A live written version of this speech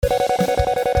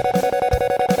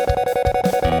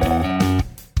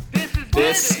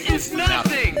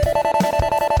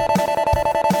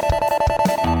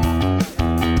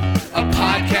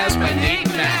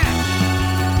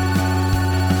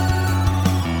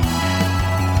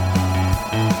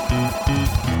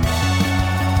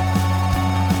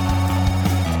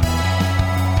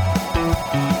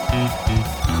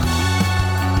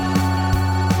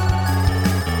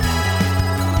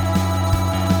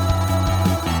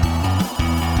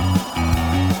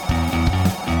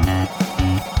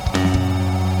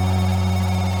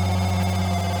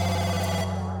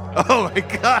Oh, I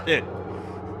got it.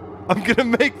 I'm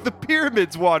gonna make the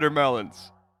pyramids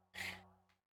watermelons.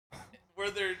 Were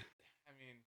there? I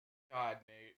mean, God,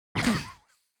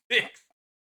 Nate.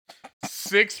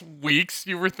 6 weeks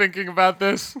you were thinking about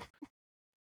this?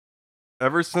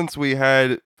 Ever since we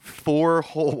had 4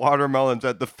 whole watermelons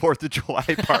at the 4th of July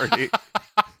party.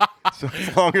 So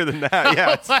it's longer than that.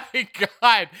 Yeah. Oh my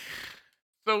God.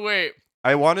 So wait.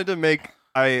 I wanted to make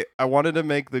the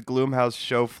Gloomhouse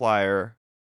show flyer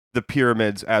the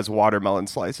pyramids as watermelon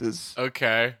slices.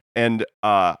 Okay. And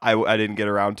I didn't get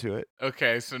around to it.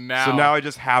 Okay, so now I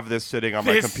just have this sitting on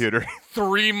my computer.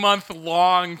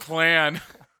 3-month-long plan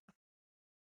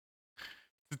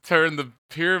to turn the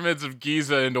pyramids of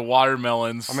Giza into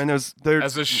watermelons. I mean, there's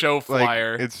as a show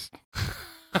flyer. Like, it's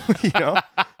you know.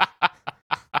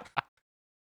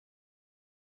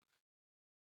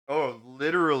 Oh,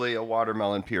 literally a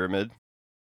watermelon pyramid.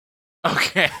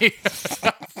 Okay.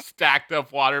 Stacked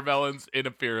up watermelons in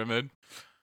a pyramid.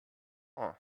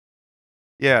 Huh.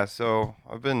 Yeah, so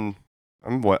I'm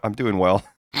doing well.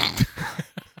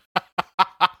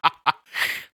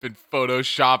 Been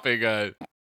photoshopping a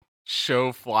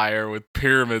show flyer with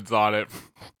pyramids on it.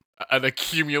 An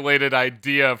accumulated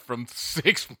idea from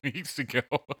 6 weeks ago.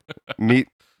 Meet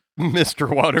Mr.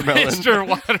 Watermelon. Mr.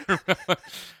 Watermelon.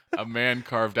 A man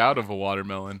carved out of a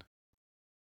watermelon.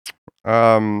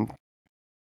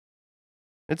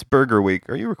 It's Burger Week.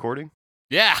 Are you recording?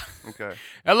 Yeah. Okay.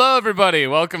 Hello, everybody.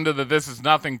 Welcome to the This Is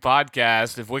Nothing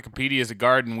podcast. If Wikipedia is a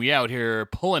garden, we out here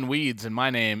pulling weeds, and my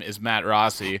name is Matt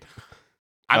Rossi.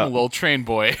 I'm a little train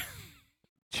boy.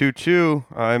 Choo choo.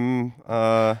 I'm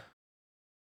on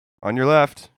your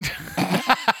left.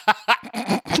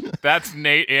 That's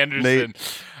Nate Anderson.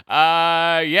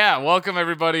 Yeah, welcome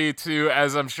everybody to,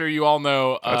 as I'm sure you all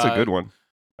know, that's a good one.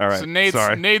 All right. So Nate's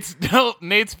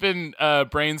been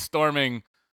brainstorming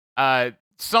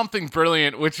something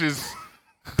brilliant, which is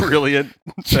brilliant.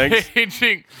 Thanks.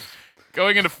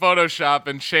 Going into Photoshop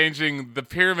and changing the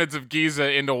pyramids of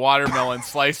Giza into watermelon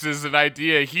slices, an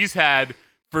idea he's had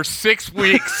for 6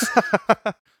 weeks.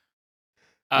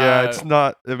 Yeah, it's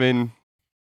not. I mean,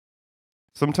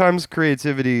 sometimes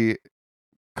creativity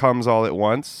comes all at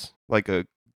once, like a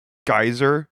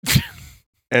geyser,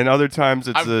 and other times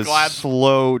it's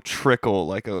slow trickle,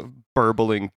 like a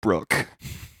burbling brook.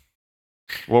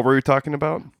 What were we talking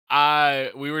about?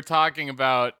 We were talking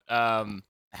about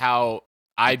how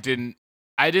I didn't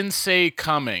say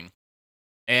coming,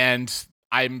 and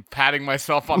I'm patting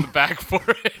myself on the back for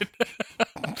it.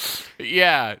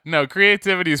 Yeah, no,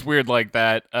 creativity is weird like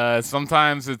that.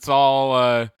 Sometimes it's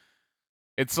all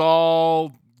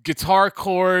guitar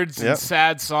chords and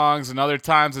sad songs, and other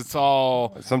times it's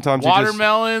all sometimes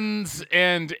watermelons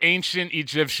and ancient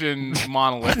Egyptian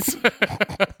monoliths.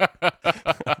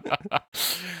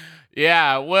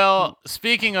 Yeah, well,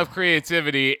 speaking of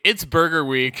creativity, it's Burger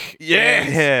Week.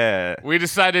 Yeah. We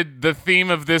decided the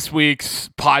theme of this week's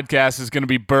podcast is going to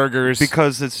be burgers.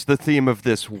 Because it's the theme of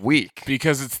this week.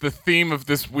 Because it's the theme of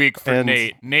this week for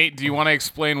Nate. Nate, do you want to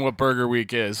explain what Burger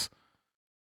Week is?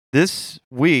 This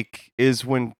week is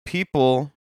when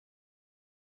people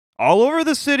all over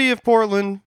the city of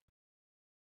Portland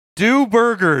do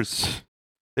burgers.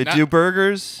 They do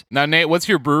burgers. Now, Nate, what's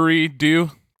your brewery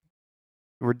do?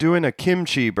 We're doing a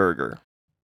kimchi burger,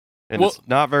 and it's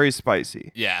not very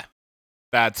spicy. Yeah,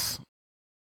 that's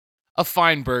a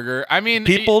fine burger. I mean,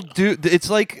 people do. It's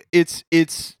like it's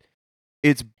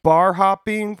bar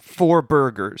hopping for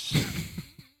burgers.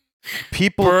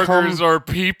 People burgers are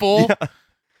people.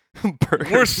 Yeah.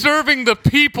 We're serving the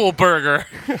people burger.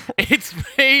 It's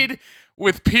made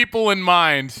with people in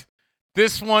mind.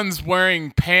 This one's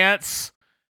wearing pants.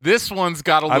 This one's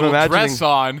got a little dress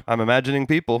on. I'm imagining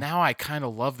people. Now I kind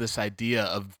of love this idea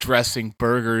of dressing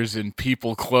burgers in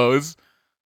people clothes.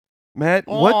 Matt,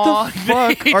 what the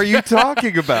fuck are you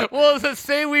talking about? Well,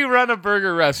 say we run a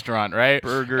burger restaurant, right?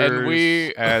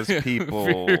 Burgers as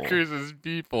people. Burgers as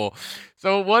people.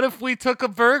 So what if we took a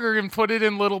burger and put it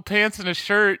in little pants and a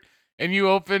shirt, and you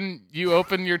open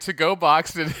your to-go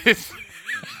box and it's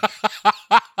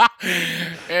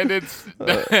and it's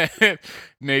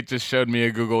Nate just showed me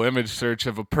a Google image search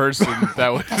of a person that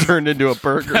was turned into a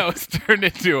burger. That was turned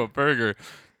into a burger.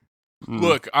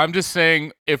 Look, I'm just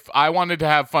saying, if I wanted to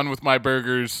have fun with my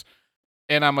burgers,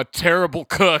 and I'm a terrible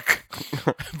cook,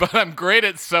 but I'm great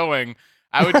at sewing,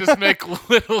 I would just make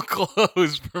little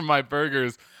clothes for my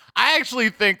burgers. I actually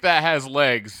think that has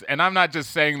legs, and I'm not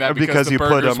just saying that because the you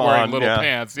burger's put them wearing on, little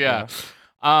pants. Yeah.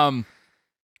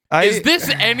 Is this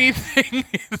anything?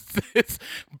 Is this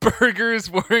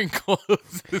burgers wearing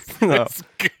clothes? No,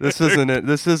 this isn't it.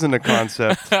 This isn't a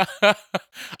concept.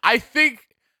 I think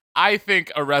I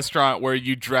think a restaurant where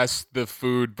you dress the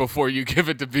food before you give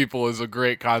it to people is a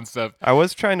great concept. I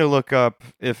was trying to look up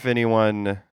if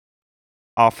anyone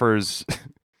offers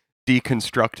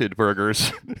deconstructed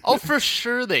burgers. Oh, for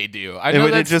sure they do. I And know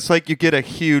when that's it's just like you get a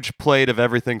huge plate of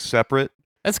everything separate.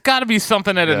 that's got to be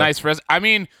something at a Yeah. nice restaurant. I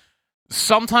mean,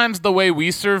 sometimes the way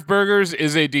we serve burgers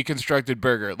is a deconstructed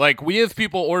burger. Like, we have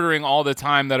people ordering all the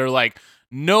time that are like,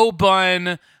 no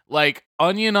bun, like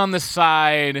onion on the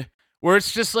side, where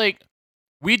it's just like,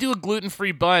 we do a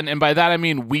gluten-free bun, and by that I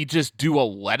mean we just do a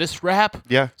lettuce wrap.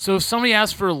 Yeah. So if somebody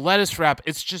asks for a lettuce wrap,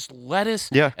 it's just lettuce,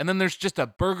 Yeah. and then there's just a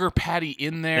burger patty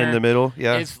in there. In the middle.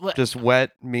 Yeah. It's just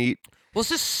wet meat. well, it's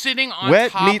just sitting on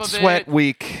Wet top meat of sweat it,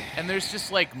 week. and there's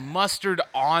just like mustard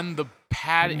on the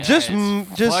patty. Just-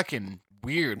 It's just- fucking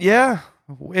weird. Bro. Yeah.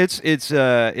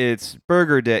 It's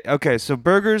burger day. Okay, so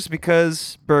burgers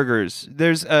because burgers. There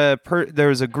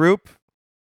was a group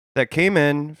that came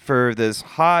in for this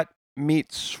hot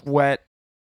meat sweat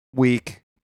week.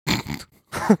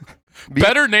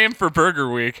 Better name for Burger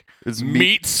Week. It's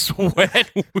Meat Sweat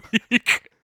Week.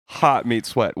 hot meat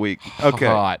sweat week. Okay.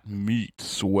 Hot meat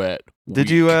sweat. Did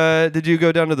week. you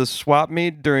go down to the swap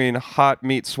meet during hot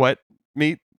meat sweat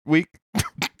meat week?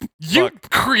 You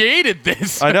created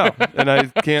this. I know, and I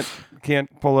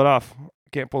can't pull it off.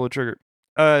 Can't pull the trigger.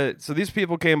 So these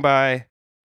people came by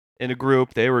in a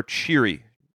group. They were cheery.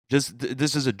 This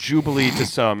is a jubilee to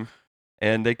some,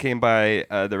 and they came by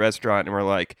the restaurant and were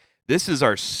like, "This is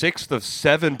our 6th of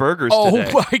 7 burgers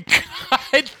today." Oh my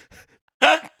god.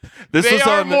 This they was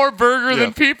are on more burger yeah.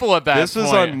 than people at that This point.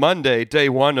 was on Monday, day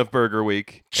 1 of Burger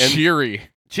Week. And Cheery.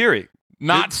 cheery.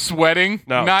 Not sweating.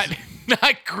 No. Not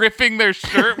gripping their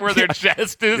shirt where their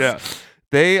chest is. Yeah.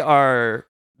 They are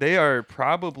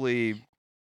probably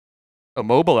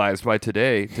immobilized by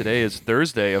today. Today is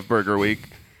Thursday of Burger Week.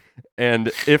 And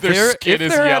if Their they're skin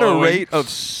is at a yellowing. rate of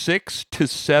 6 to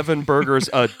 7 burgers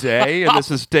a day, and this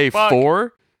is day Fuck.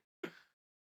 4,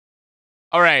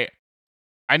 All right.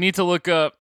 I need to look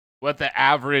up what the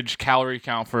average calorie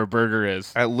count for a burger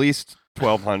is. at least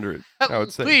 1,200. I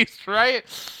would say. At least, right?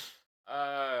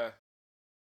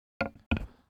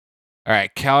 All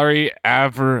right, calorie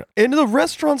average. And the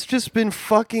restaurant's just been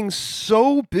fucking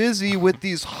so busy with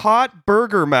these hot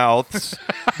burger mouths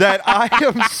that I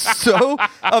am so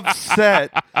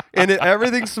upset. And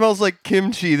everything smells like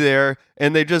kimchi there.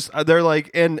 And they're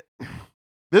like, and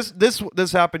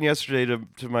this happened yesterday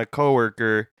to my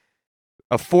coworker.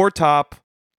 A 4-top,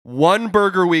 1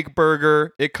 Burger Week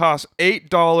burger. It cost $8.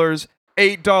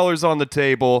 $8 on the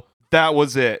table. That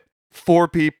was it. 4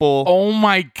 people. Oh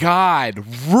my god,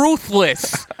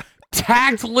 ruthless,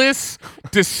 tactless,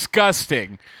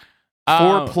 disgusting.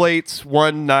 4 plates,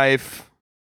 1 knife.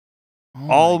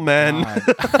 Oh all my men.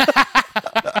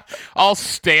 God. All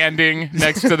standing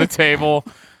next to the table.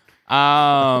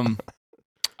 All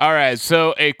right,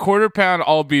 so a 1/4 pound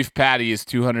all beef patty is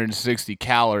 260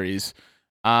 calories.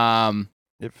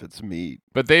 If it's meat.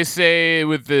 But they say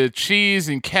with the cheese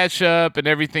and ketchup and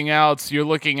everything else, you're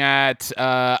looking at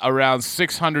around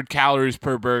 600 calories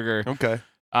per burger. Okay.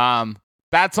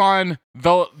 That's on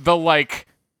the like,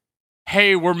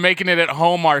 hey, we're making it at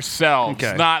home ourselves,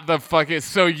 Okay. not the fucking.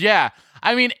 So yeah,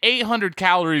 I mean, 800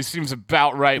 calories seems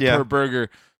about right Yeah. per burger.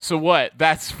 So what?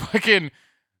 That's fucking.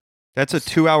 That's a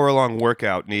 2-hour-long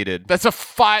workout needed. That's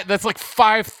like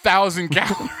 5,000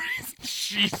 calories.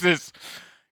 Jesus.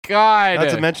 God. Not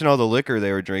to mention all the liquor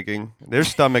they were drinking. Their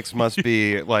stomachs must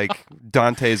be like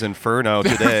Dante's Inferno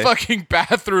Their today. fucking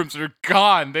bathrooms are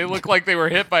gone. They look like they were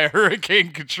hit by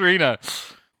Hurricane Katrina.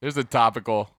 There's a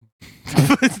topical.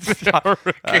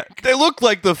 They look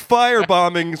like the fire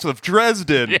bombings of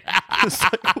Dresden. Yeah. It's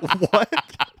like, what?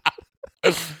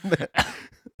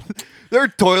 Their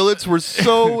toilets were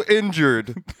so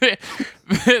injured.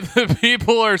 The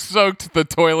people are soaked. The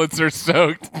toilets are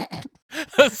soaked.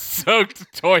 A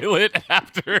soaked toilet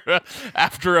after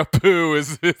a poo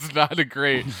is not a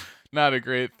great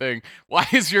thing. Why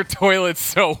is your toilet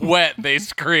so wet? They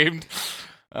screamed.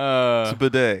 It's a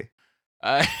bidet.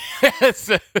 It's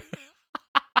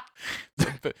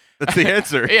That's the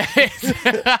answer.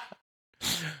 yeah,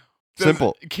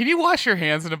 Simple. Can you wash your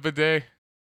hands in a bidet?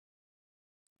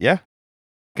 Yeah.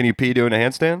 Can you pee doing a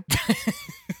handstand?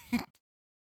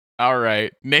 All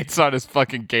right. Nate's on his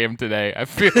fucking game today. I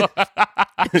feel.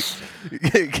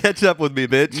 Catch up with me,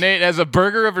 bitch. Nate, has a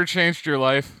burger ever changed your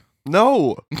life?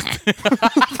 No.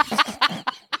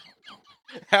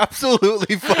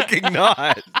 Absolutely fucking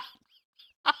not.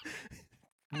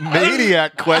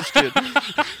 Maniac question.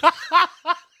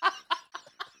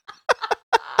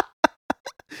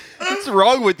 What's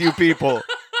wrong with you people?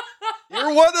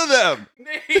 You're one of them.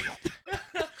 Nate,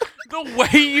 The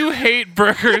way you hate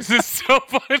burgers is so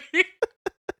funny.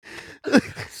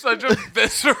 Such a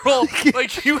visceral,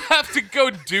 like you have to go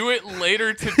do it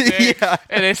later today,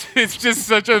 and it's just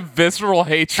such a visceral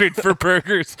hatred for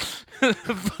burgers.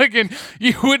 Fucking,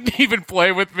 you wouldn't even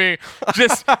play with me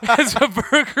just as a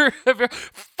burger.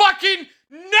 Fucking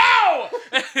no!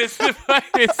 It's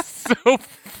so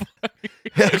funny.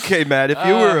 Okay, Matt, if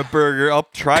you were a burger, I'll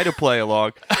try to play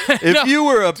along. If you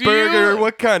were a burger,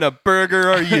 what kind of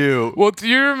burger are you? Well, do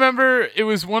you remember it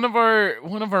was one of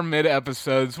our mid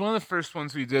episodes, one of the first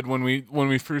ones we did when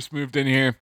we first moved in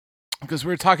here, because we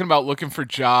were talking about looking for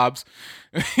jobs.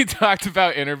 We talked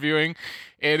about interviewing,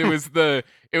 and it was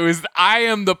I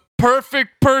am the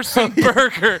perfect person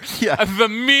burger. Yeah. The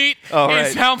meat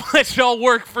is how much I'll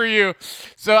work for you.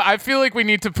 So I feel like we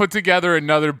need to put together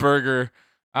another burger.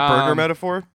 Burger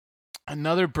metaphor?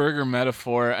 Another burger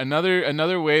metaphor.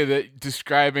 Another way that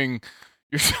describing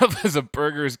yourself as a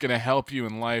burger is going to help you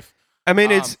in life. I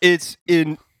mean, it's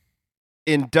in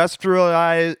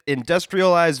industrialized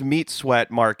meat sweat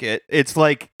market. It's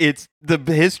like it's the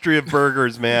history of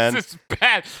burgers, man. This is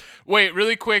bad. Wait,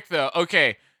 really quick though.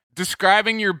 Okay,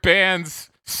 describing your band's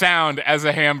sound as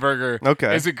a hamburger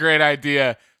is a great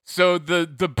idea. So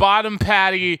the bottom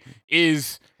patty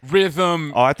is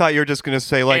rhythm. Oh, I thought you were just gonna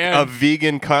say like a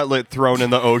vegan cutlet thrown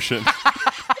in the ocean.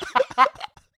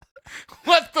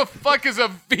 What the fuck is a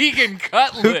vegan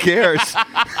cutlet? Who cares?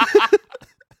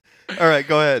 All right,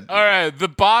 go ahead. All right, the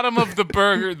bottom of the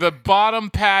burger, the bottom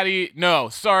patty. No,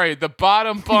 sorry, the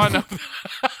bottom bun of.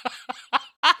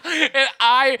 And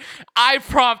I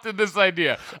prompted this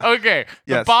idea. Okay,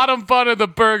 the bottom bun of the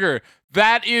burger.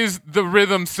 That is the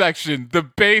rhythm section, the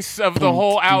base of the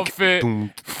whole outfit,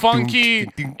 funky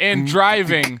and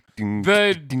driving.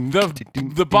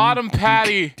 The bottom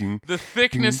patty, the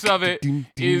thickness of it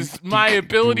is my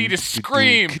ability to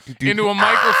scream into a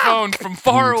microphone from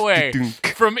far away,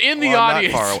 from in the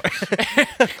audience. Not far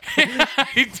away.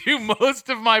 I do most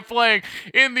of my playing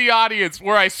in the audience,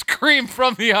 where I scream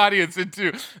from the audience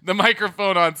into the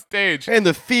microphone on stage. And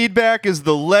the feedback is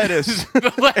the lettuce.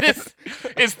 The lettuce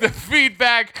is the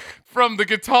feedback from the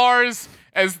guitars,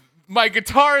 as my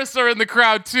guitarists are in the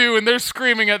crowd too, and they're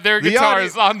screaming at their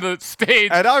guitars on the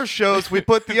stage. At our shows, we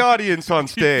put the audience on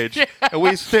stage, and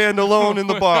we stand alone in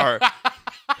the bar.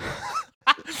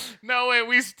 No way,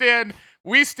 we stand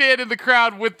in the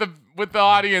crowd with the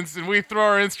audience, and we throw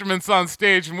our instruments on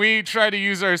stage, and we try to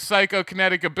use our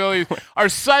psychokinetic abilities. Our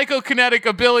psychokinetic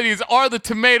abilities are the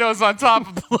tomatoes on top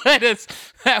of the lettuce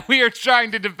that we are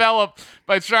trying to develop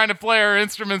by trying to play our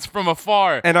instruments from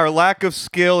afar. And our lack of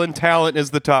skill and talent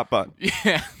is the top bun.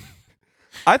 Yeah.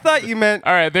 I thought you meant...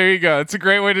 All right, there you go. It's a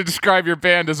great way to describe your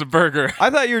band as a burger. I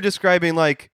thought you were describing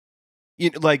like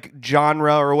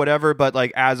genre or whatever, but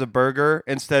like as a burger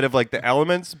instead of like the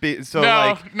elements.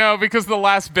 No, because the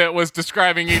last bit was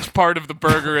describing each part of the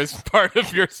burger as part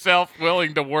of yourself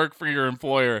willing to work for your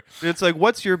employer. It's like,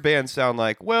 what's your band sound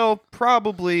like? Well,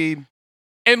 probably...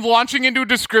 And launching into a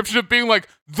description of being like,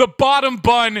 the bottom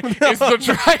bun is the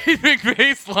driving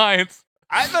bass lines.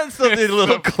 I thought something a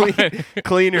little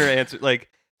cleaner answer. Like,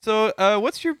 so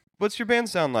what's your band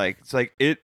sound like? It's like,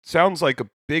 it sounds like a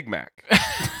Big Mac.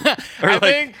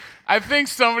 I think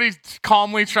somebody's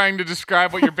calmly trying to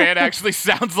describe what your band actually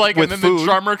sounds like, and then food. The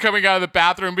drummer coming out of the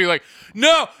bathroom and be like,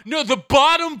 no, the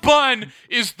bottom bun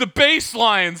is the bass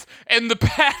lines, and the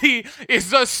patty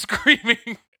is us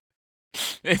screaming.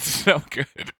 It's so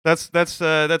good. That's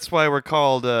why we're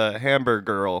called Hamburger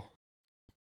Girl.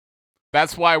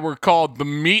 That's why we're called the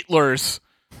Meatlers.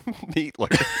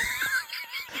 Meatler.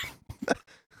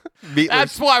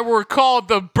 That's why we're called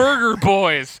the Burger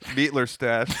Boys. Meatler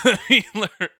stash.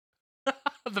 Meatler.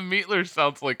 The Meatler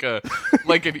sounds like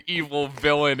an evil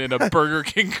villain in a Burger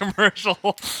King commercial.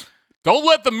 Don't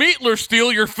let the Meatler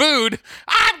steal your food.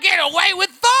 I'm getting away with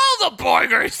all the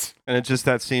burgers. And it's just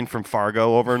that scene from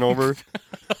Fargo over and over.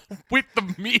 With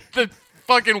the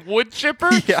fucking wood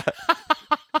chipper? Yeah.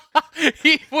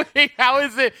 Wait, how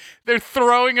is it? They're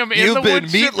throwing him in the wood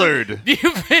chipper?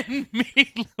 You've been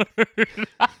meatlered.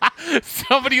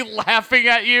 Somebody laughing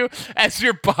at you as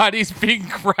your body's being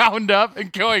ground up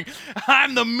and going,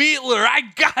 I'm the meatler. I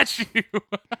got you.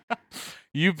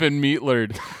 You've been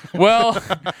meatlered. Well,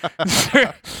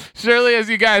 surely, as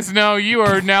you guys know, you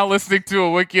are now listening to a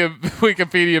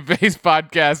Wikipedia-based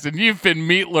podcast, and you've been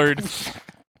meatlered.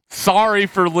 Sorry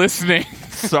for listening.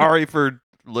 Sorry for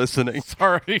listening.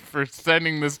 Sorry for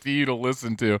sending this to you to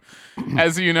listen to.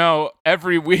 As you know,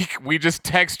 every week we just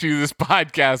text you this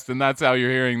podcast, and that's how you're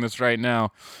hearing this right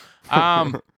now.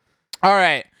 All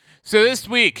right. So this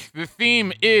week, the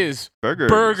theme is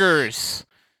burgers.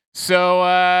 So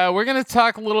we're going to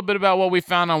talk a little bit about what we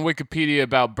found on Wikipedia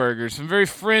about burgers. Some very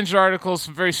fringe articles,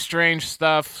 some very strange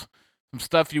stuff, some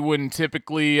stuff you wouldn't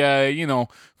typically,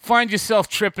 find yourself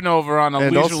tripping over on a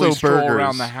leisurely stroll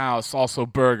around the house. Also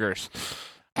burgers.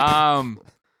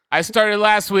 I started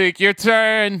last week. Your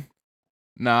turn.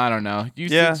 No, I don't know.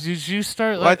 Did you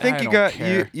start? Well, I think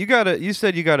you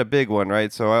said you got a big one,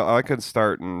 right? So I could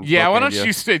start and why don't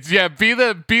you stay? Yeah, be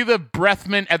the breath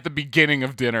mint at the beginning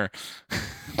of dinner.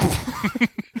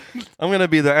 I'm gonna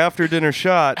be the after dinner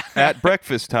shot at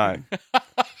breakfast time.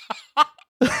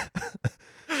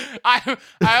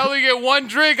 I only get one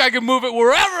drink. I can move it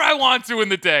wherever I want to in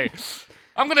the day.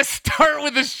 I'm gonna start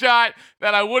with a shot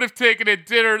that I would have taken at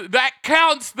dinner. That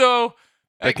counts, though.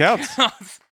 That counts.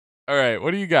 All right,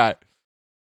 what do you got?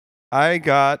 I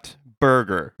got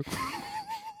burger.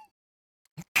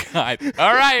 God.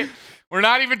 All right, we're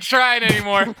not even trying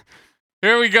anymore.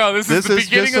 Here we go. This is the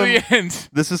beginning of the end.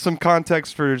 This is some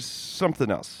context for something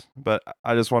else, but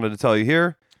I just wanted to tell you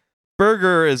here.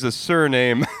 Burger is a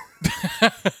surname,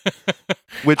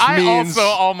 which means... I also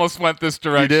almost went this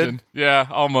direction. You did? Yeah,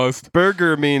 almost.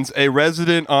 Burger means a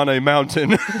resident on a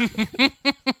mountain.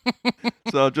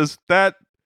 So just that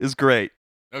is great.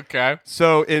 Okay.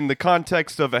 So in the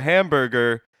context of a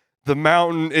hamburger, the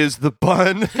mountain is the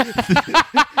bun.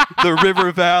 The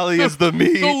river valley is the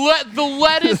meat. The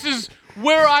lettuce is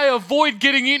where I avoid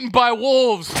getting eaten by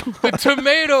wolves. The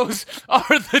tomatoes are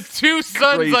the two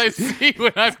suns I see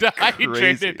when I'm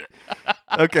dehydrated.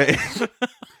 Okay.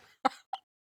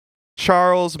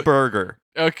 Charles Burger.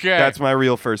 Okay. That's my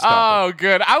real first topic. Oh,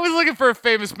 good. I was looking for a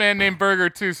famous man named Burger,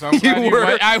 too, so I'm glad you were.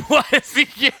 I was,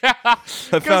 yeah.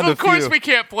 Because, of course, we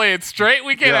can't play it straight.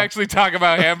 We can't actually talk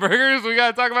about hamburgers. We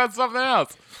got to talk about something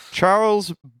else.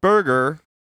 Charles Burger,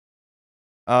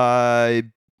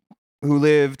 who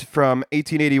lived from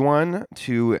 1881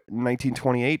 to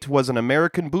 1928, was an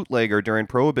American bootlegger during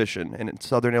Prohibition in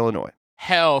southern Illinois.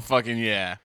 Hell fucking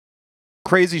yeah.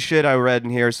 Crazy shit I read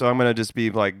in here, so I'm going to just be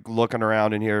like looking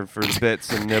around in here for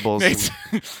bits and nibbles.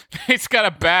 Nate's got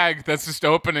a bag that's just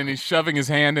open and he's shoving his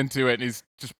hand into it and he's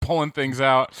just pulling things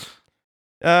out.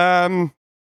 He was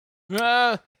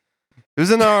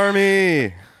in the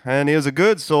army and he was a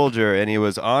good soldier and he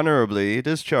was honorably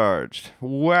discharged.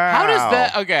 Wow. How does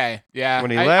that? Okay. Yeah.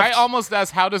 When he left, I almost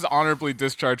asked, how does honorably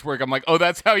discharged work? I'm like, oh,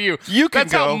 that's how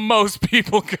that's how most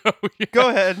people go. Yeah. Go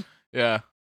ahead. Yeah.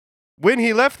 When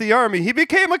he left the army, he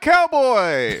became a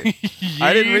cowboy.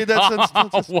 I didn't read that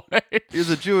sentence. He was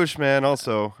a Jewish man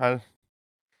also. What's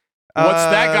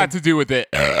that got to do with it,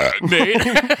 Nate?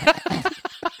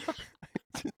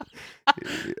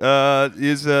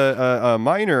 He's a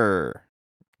miner.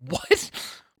 What?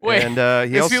 Wait, and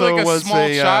he is also he like a was small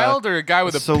child or a guy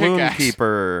with a saloon pickaxe?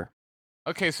 keeper.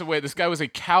 Okay, so wait, this guy was a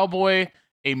cowboy,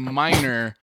 a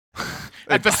miner,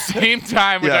 at the same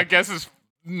time, which I guess is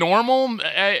normal.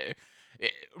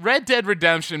 Red Dead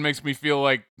Redemption makes me feel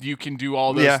like you can do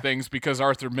all those things because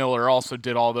Arthur Miller also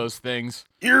did all those things.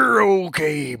 You're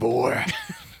okay, boy.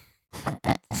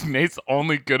 It's Nate's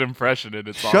only good impression, and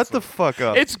it's Shut awesome. the fuck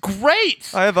up. It's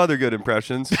great. I have other good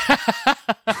impressions.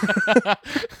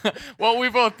 What we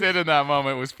both did in that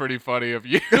moment was pretty funny of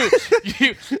you.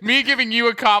 Me giving you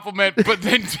a compliment, but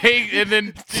then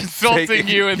insulting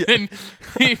you, and then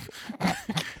that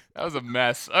was a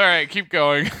mess. All right, keep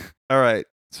going. All right.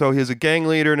 So he's a gang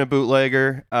leader and a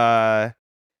bootlegger.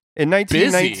 In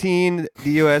 1919,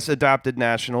 the U.S. adopted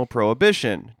national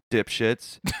prohibition.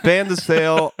 Dipshits. Banned the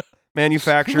sale,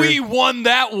 manufacture. We won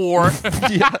that war.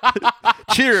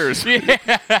 Cheers. Yeah.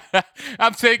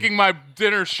 I'm taking my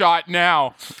dinner shot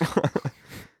now.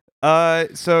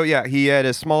 So yeah, he had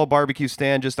a small barbecue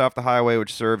stand just off the highway,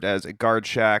 which served as a guard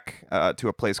shack to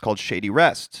a place called Shady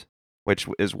Rest, which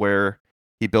is where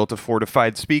he built a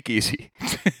fortified speakeasy.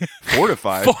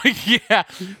 Fortified? Yeah.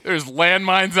 There's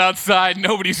landmines outside.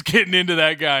 Nobody's getting into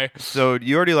that guy. So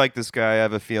you already like this guy, I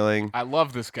have a feeling. I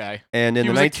love this guy. And in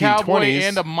he the 1920s, a cowboy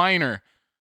and a miner.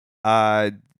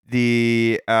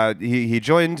 He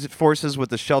joined forces with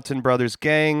the Shelton Brothers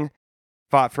gang,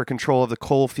 fought for control of the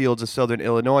coal fields of southern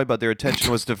Illinois, but their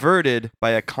attention was diverted by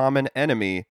a common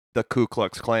enemy, the Ku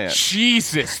Klux Klan.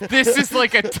 Jesus, this is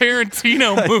like a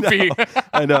Tarantino movie.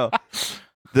 I know.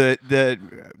 The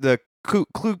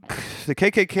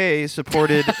KKK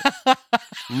supported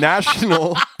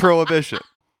national prohibition.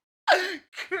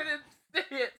 Couldn't say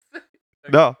it.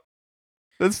 No,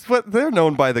 that's what they're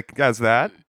known by as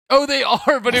that. Oh, they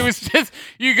are, but it was just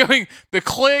you going the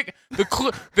KKK,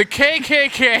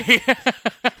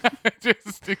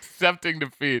 just accepting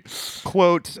defeat.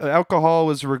 Quote: alcohol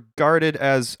was regarded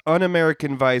as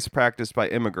un-American vice practiced by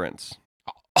immigrants.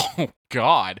 Oh Oh,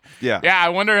 God. Yeah. Yeah, I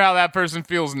wonder how that person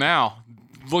feels now.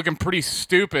 Looking pretty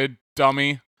stupid,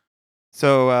 dummy.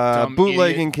 So Dumb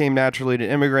bootlegging idiot. came naturally to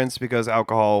immigrants because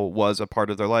alcohol was a part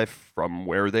of their life from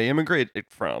where they immigrated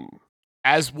from.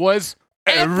 As was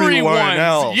Everyone everyone's.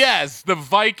 else. Yes, the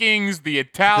Vikings, the The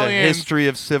Italians. history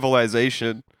of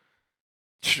civilization.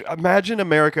 Imagine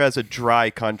America as a dry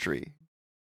country.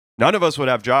 None of us would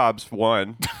have jobs,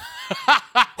 one.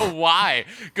 Why?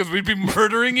 Because we'd be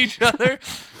murdering each other?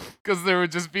 Because there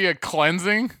would just be a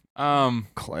cleansing?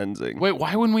 Cleansing. Wait,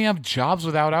 why wouldn't we have jobs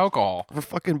without alcohol? We're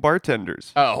fucking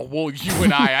bartenders. Oh, well, you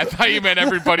and I thought you meant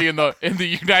everybody in the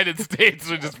United States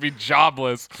would just be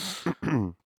jobless.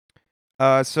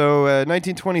 So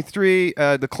 1923,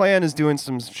 the Klan is doing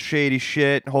some shady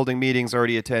shit, holding meetings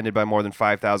already attended by more than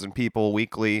 5,000 people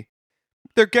weekly.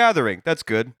 They're gathering. That's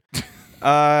good.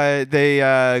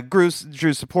 They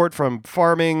drew support from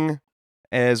farming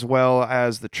as well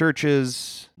as the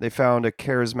churches. They found a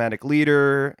charismatic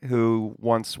leader who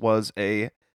once was a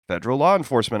federal law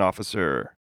enforcement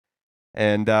officer.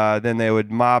 And then they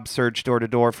would mob search door to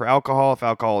door for alcohol. If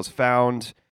alcohol is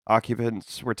found,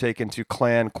 occupants were taken to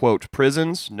Klan, quote,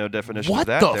 prisons. No definition What of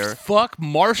that the there. fuck?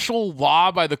 Martial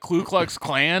law by the Ku Klux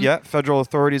Klan? Yeah, federal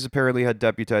authorities apparently had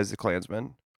deputized the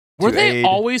Klansmen. Were they aid-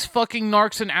 always fucking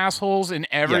narcs and assholes in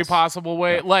every Yes. possible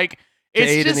way? Yeah. Like, To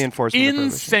it's aid in just the enforcement of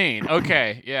prohibition. insane.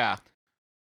 Okay, yeah.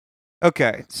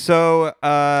 Okay, so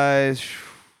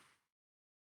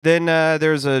then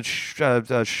there's a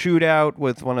shootout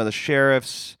with one of the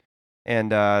sheriffs,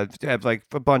 and like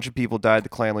a bunch of people died. The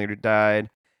Klan leader died,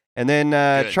 and then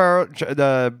Good.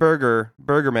 the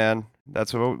Burger Man.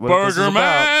 That's what this is Burger about.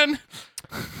 Man!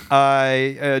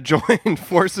 I joined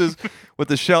forces with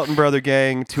the Shelton brother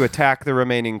gang to attack the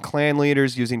remaining Klan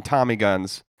leaders using Tommy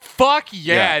guns. Fuck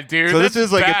yeah, dude. So this That's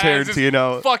is like a badass. Just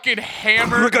Tarantino. fucking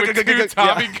hammered with two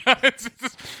Tommy guns.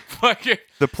 Just fucking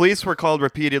The police were called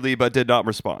repeatedly but did not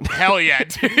respond. hell yeah,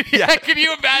 dude. Yeah, can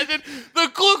you imagine? The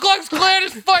Ku Klux Klan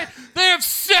is fighting. They have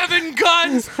 7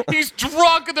 guns. He's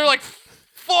drunk, and they're like,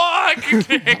 fuck.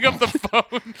 Hang up the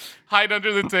phone. Hide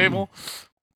under the table.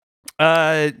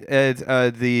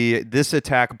 This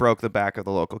attack broke the back of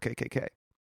the local KKK.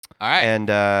 All right.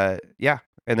 And yeah,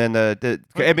 and then What a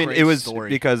I mean great it was story.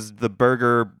 because the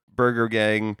Burger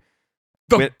gang.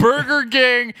 The Burger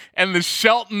Gang and the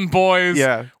Shelton boys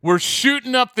Yeah, were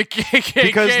shooting up the KKK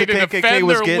because the to KKK defend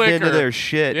was their getting liquor. into their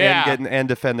shit Yeah. and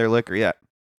defend their liquor. Yeah,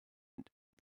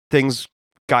 things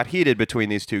got heated between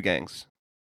these two gangs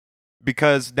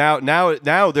because now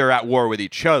they're at war with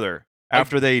each other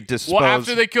after they disposed. Well,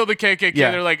 after they killed the KKK,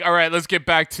 Yeah. they're like, all right, let's get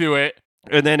back to it.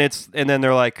 and then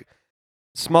they're like,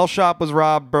 small shop was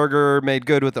robbed. Burger made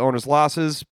good with the owner's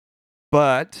losses,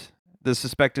 but the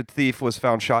suspected thief was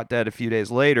found shot dead a few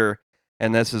days later,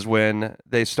 and this is when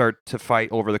they start to fight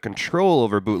over the control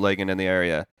over bootlegging in the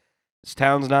area. This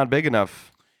town's not big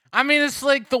enough. I mean, it's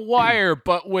like The Wire,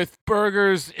 but with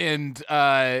burgers and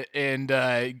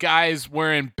guys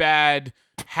wearing bad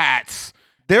hats.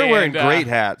 They're And, wearing great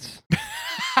hats.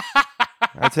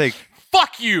 I take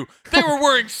Fuck you! They were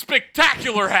wearing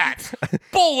spectacular hats,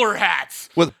 bowler hats.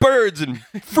 with birds and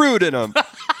fruit in them.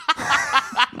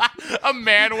 A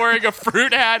man wearing a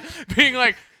fruit hat, being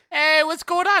like, "Hey, what's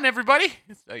going on, everybody?"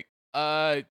 It's like,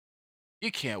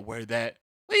 you can't wear that.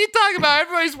 What are you talking about?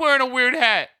 Everybody's wearing a weird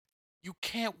hat. You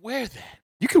can't wear that.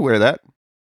 You could wear that.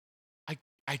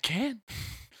 I can.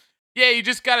 Yeah, you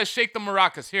just gotta shake the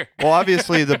maracas here. Well,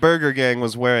 obviously the Burger Gang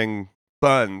was wearing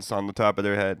buns on the top of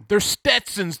their head. They're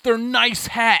Stetsons. They're nice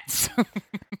hats.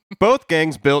 Both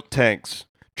gangs built tanks.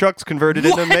 Trucks converted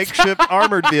into What? makeshift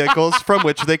armored vehicles from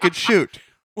which they could shoot.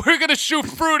 We're gonna shoot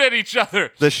fruit at each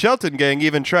other. The Shelton gang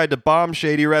even tried to bomb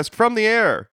Shady Rest from the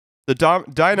air. The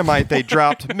dynamite they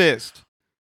dropped missed.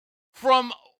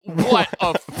 From what?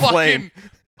 A Plane. fucking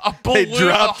a balloon, a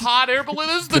dropped- hot air balloon.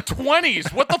 This is the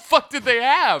 20s. What the fuck did they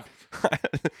have?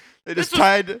 They just This was-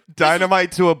 tied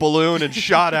dynamite to a balloon and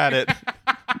shot at it.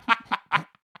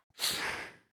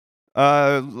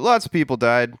 Lots of people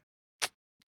died.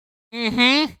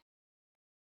 Mm-hmm.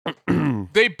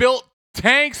 They built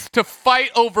tanks to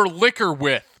fight over liquor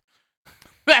with.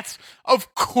 That's,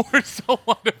 of course, a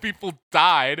lot of people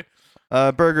died.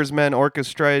 Burger's men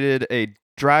orchestrated a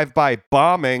drive-by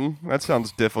bombing. That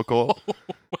sounds difficult.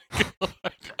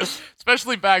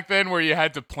 Especially back then where you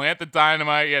had to plant the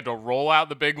dynamite, you had to roll out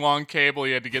the big long cable,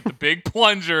 you had to get the big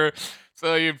plunger.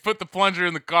 So you'd put the plunger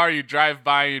in the car, you'd drive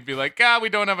by, you'd be like, we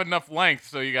don't have enough length,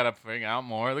 so you gotta bring out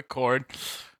more of the cord.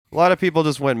 A lot of people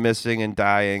just went missing and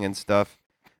dying and stuff.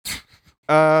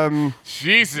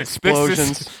 Jesus,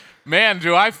 Explosions. Man,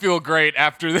 do I feel great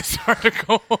after this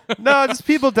article. No, just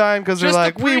people dying because they're Just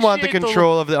like, we want the appreciate the-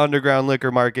 control of the underground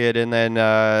liquor market, and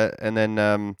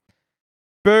then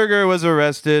Berger was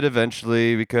arrested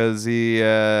eventually because he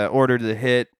ordered the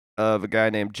hit of a guy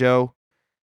named Joe.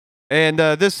 And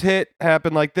this hit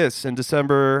happened like this. In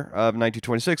December of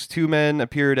 1926, two men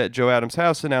appeared at Joe Adams'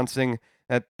 house announcing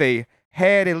that they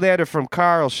had a letter from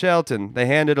Carl Shelton. They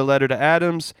handed a letter to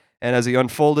Adams, and as he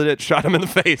unfolded it, shot him in the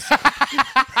face.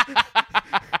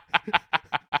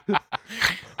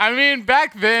 I mean,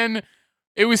 back then,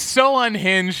 it was so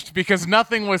unhinged because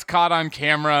nothing was caught on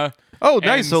camera. Oh,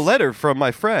 nice. A letter from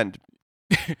my friend.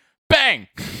 Bang!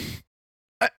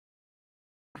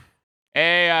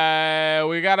 Hey,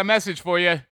 we got a message for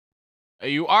you.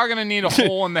 You are going to need a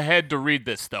hole in the head to read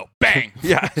this, though. Bang!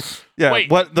 Yeah. Wait,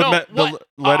 what? what? The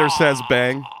letter says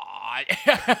bang.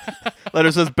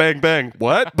 Letter says bang, bang.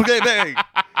 What? Bang, bang.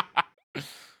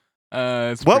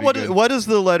 What does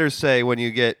the letter say when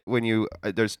you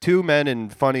there's two men in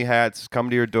funny hats come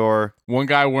to your door? One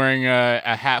guy wearing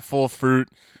a hat full of fruit,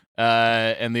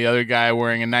 and the other guy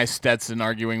wearing a nice Stetson,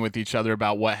 arguing with each other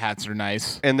about what hats are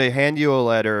nice. And they hand you a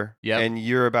letter, Yep. and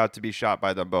you're about to be shot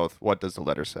by them both. What does the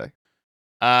letter say?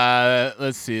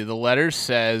 Let's see. The letter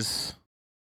says,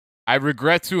 "I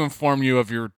regret to inform you of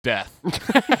your death.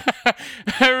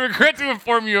 I regret to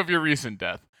inform you of your recent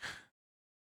death."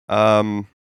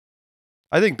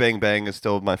 I think Bang Bang is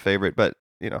still my favorite, but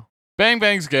you know, Bang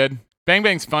Bang's good. Bang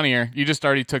Bang's funnier. You just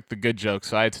already took the good joke,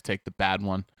 so I had to take the bad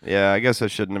one. yeah, I guess I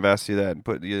shouldn't have asked you that and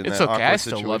put you in It's that okay. awkward I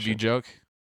still love you, situation. joke.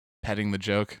 Petting the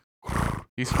joke.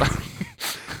 He's fine.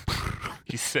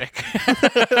 He's sick.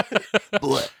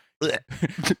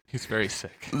 He's very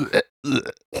sick.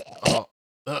 Oh,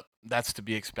 that's to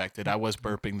be expected. I was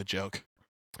burping the joke.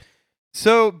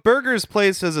 So, Berger's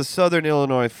place as a Southern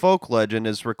Illinois folk legend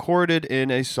is recorded in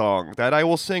a song that I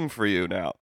will sing for you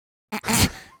now. I'm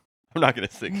not gonna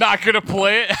sing. Not gonna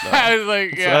play it. No. I was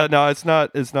like, yeah. No, it's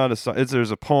not. It's not a song.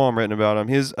 There's a poem written about him.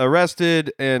 He's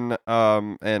arrested and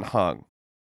hung.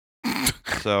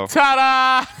 So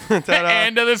Ta-da! Ta-da.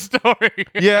 End of the story.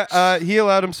 yeah, he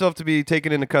allowed himself to be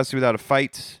taken into custody without a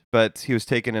fight, but he was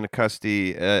taken into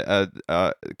custody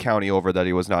county over that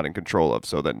he was not in control of.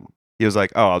 So then he was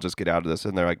like, "Oh, I'll just get out of this,"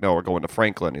 and they're like, "No, we're going to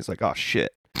Franklin." He's like, "Oh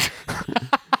shit."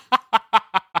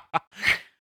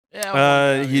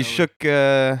 He shook.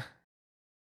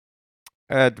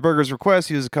 At Berger's request,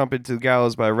 he was accompanied to the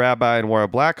gallows by a rabbi and wore a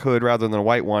black hood rather than a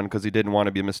white one because he didn't want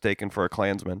to be mistaken for a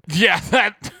Klansman. Yeah,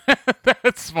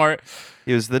 that's smart.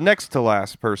 He was the next to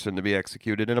last person to be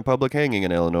executed in a public hanging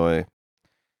in Illinois.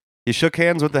 He shook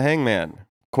hands with the hangman,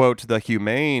 quote, the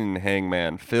humane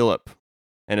hangman, Philip,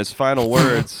 and his final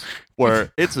words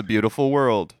were, "It's a beautiful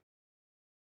world."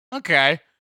 Okay.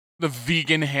 The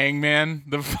vegan hangman,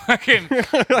 the fucking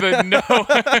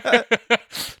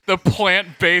the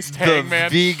plant-based hangman.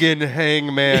 The vegan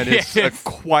hangman is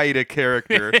quite a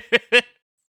character.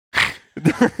 I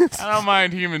don't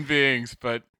mind human beings,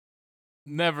 but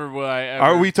never will I ever.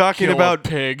 Are we talking kill about a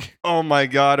pig? Oh my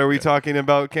God! Are we talking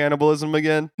about cannibalism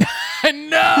again?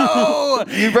 No,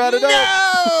 you brought it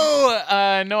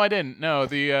up. No, I didn't. No,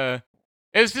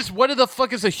 it's just what the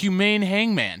fuck is a humane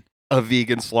hangman? A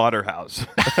vegan slaughterhouse.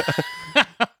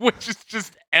 Which is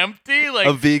just empty, like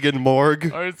a vegan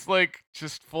morgue, or it's like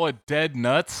just full of dead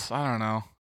nuts. I don't know.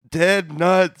 Dead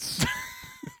nuts.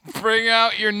 Bring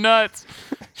out your nuts.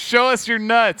 Show us your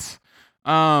nuts.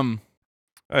 I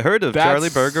heard of Charlie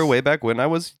Berger way back when I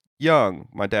was young.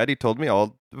 My daddy told me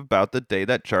all about the day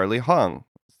that Charlie hung.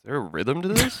 Is there a rhythm to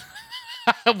this?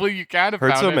 Well, you kind of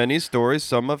heard so it. many stories,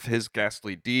 some of his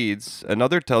ghastly deeds.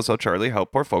 Another tells how Charlie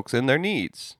helped poor folks in their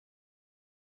needs.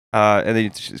 And then he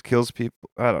just kills people.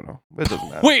 I don't know. It doesn't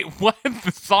matter. Wait, what?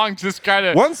 The song just kind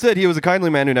of... One said he was a kindly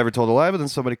man who never told a lie, but then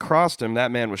somebody crossed him.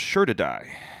 That man was sure to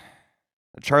die.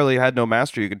 Charlie had no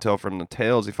master, you can tell from the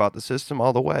tales. He fought the system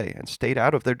all the way and stayed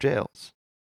out of their jails.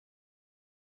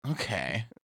 Okay.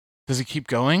 Does he keep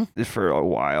going? For a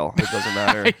while. It doesn't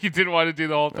matter. You didn't want to do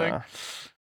the whole thing?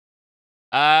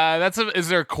 Nah. Is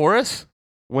there a chorus?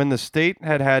 When the state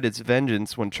had its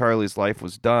vengeance when Charlie's life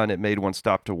was done, it made one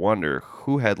stop to wonder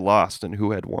who had lost and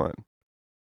who had won.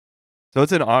 So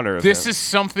it's in honor of This him. is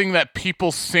something that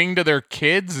people sing to their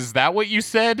kids? Is that what you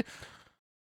said?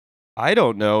 I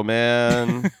don't know,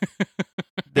 man.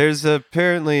 There's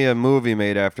apparently a movie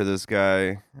made after this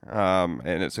guy,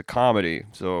 and it's a comedy.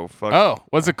 So fuck. Oh,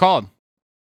 what's it called?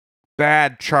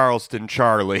 Bad Charleston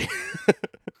Charlie.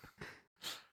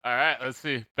 All right, let's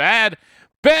see. Bad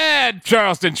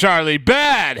Charleston Charlie,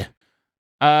 bad.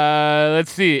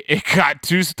 Let's see. It got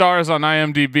 2 stars on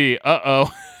IMDb.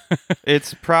 Uh-oh.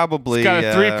 It's probably It's got a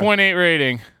 3.8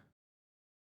 rating.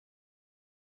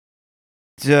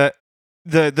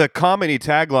 The comedy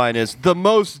tagline is the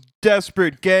most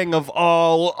desperate gang of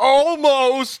all,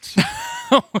 almost.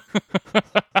 All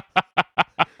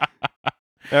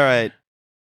right.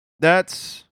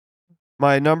 That's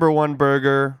my number one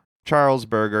burger, Charles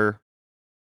Burger,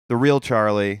 the real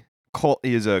Charlie.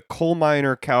 He is a coal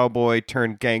miner cowboy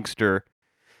turned gangster.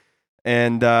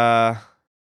 And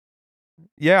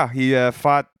he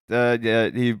fought.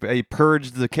 He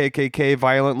purged the KKK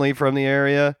violently from the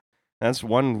area. That's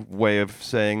one way of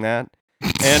saying that.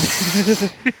 And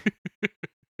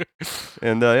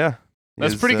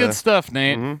that's pretty good stuff,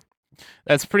 Nate. Mm-hmm.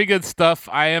 That's pretty good stuff.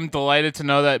 I am delighted to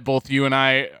know that both you and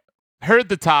I heard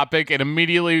the topic and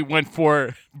immediately went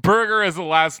for Burger as the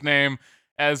last name,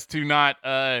 as to not,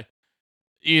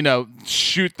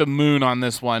 shoot the moon on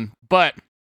this one. But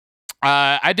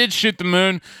I did shoot the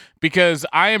moon because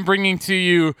I am bringing to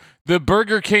you the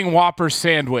Burger King Whopper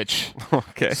sandwich.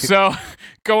 Okay. So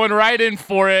going right in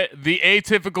for it, the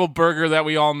atypical burger that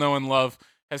we all know and love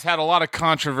has had a lot of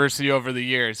controversy over the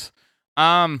years.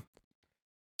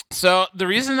 So the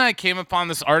reason I came upon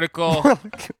this article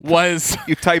was...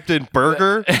 You typed in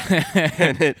burger?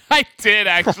 I did,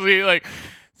 actually.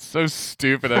 So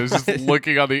stupid. I was just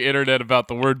looking on the internet about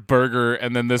the word burger,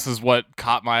 and then this is what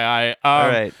caught my eye. All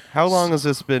right. How long has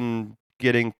this been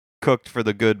getting cooked for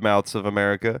the good mouths of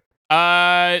America?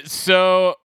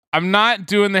 So I'm not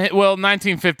doing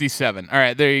 1957. All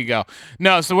right, there you go.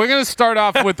 No, so we're going to start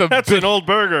off with That's an old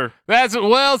burger.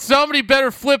 Somebody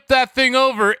better flip that thing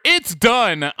over. It's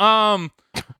done.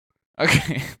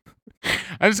 Okay.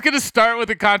 I'm just going to start with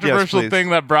the controversial thing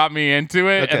that brought me into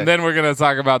it, and then we're going to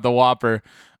talk about the Whopper.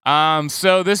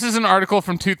 So this is an article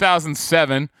from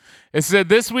 2007. It said,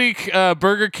 this week,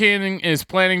 Burger King is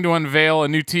planning to unveil a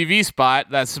new TV spot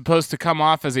that's supposed to come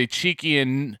off as a cheeky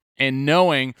and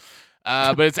knowing,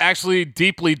 but it's actually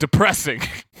deeply depressing.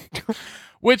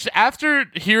 Which, after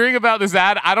hearing about this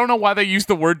ad, I don't know why they used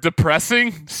the word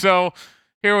depressing. So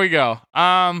here we go.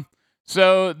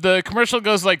 So the commercial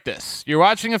goes like this. You're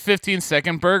watching a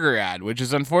 15-second burger ad, which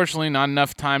is unfortunately not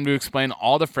enough time to explain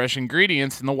all the fresh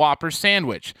ingredients in the Whopper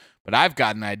sandwich. But I've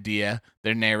got an idea,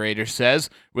 their narrator says,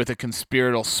 with a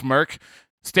conspiratorial smirk.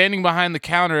 Standing behind the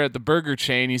counter at the burger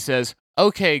chain, he says,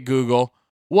 "Okay, Google,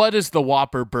 what is the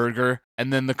Whopper burger?"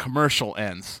 And then the commercial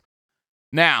ends.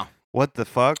 Now, what the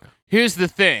fuck? Here's the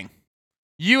thing.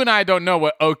 You and I don't know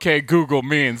what OK Google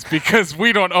means because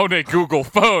we don't own a Google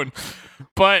phone.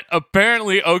 But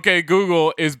apparently OK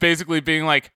Google is basically being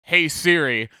like, "Hey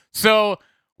Siri." So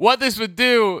what this would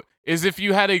do is if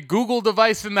you had a Google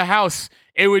device in the house,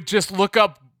 it would just look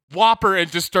up Whopper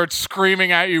and just start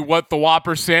screaming at you what the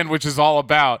Whopper sandwich is all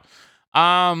about.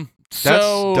 That's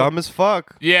dumb as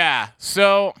fuck. Yeah.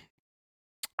 So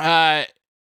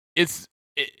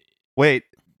Wait,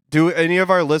 do any of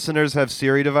our listeners have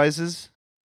Siri devices?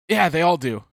 Yeah, they all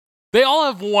do. They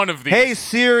all have one of these. Hey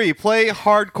Siri, play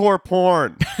hardcore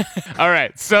porn. All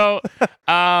right. So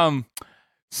the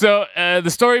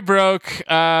story broke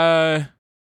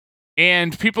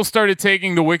and people started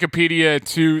taking to Wikipedia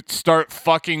to start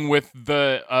fucking with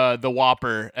the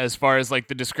Whopper as far as like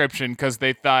the description, because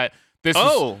they thought this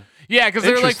was... Yeah, because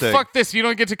they're like, fuck this, you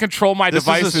don't get to control my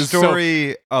devices. This is a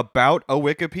story about a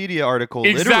Wikipedia article,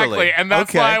 exactly, literally. And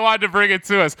that's why I wanted to bring it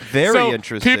to us. Very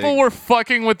interesting. People were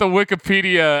fucking with the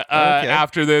Wikipedia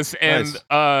after this, and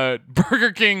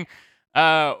Burger King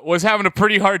was having a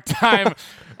pretty hard time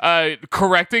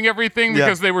correcting everything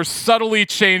because they were subtly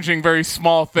changing very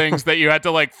small things that you had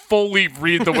to like fully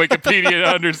read the Wikipedia to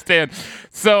understand.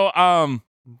 So,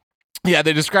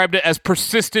 they described it as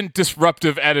persistent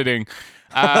disruptive editing.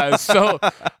 Here's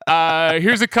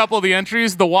a couple of the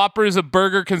entries. The Whopper is a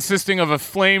burger consisting of a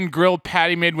flamed grilled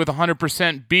patty made with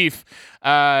 100% beef.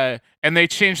 And they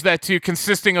changed that to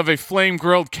consisting of a flame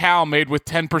grilled cow made with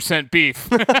 10% beef.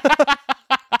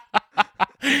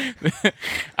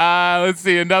 Let's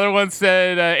see. Another one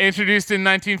said, introduced in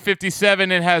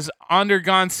 1957, it has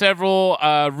undergone several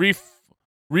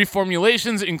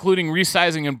reformulations, including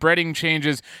resizing and breading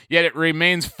changes, yet it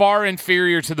remains far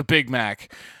inferior to the Big Mac.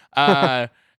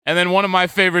 And then one of my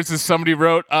favorites is somebody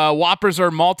wrote, Whoppers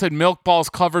are malted milk balls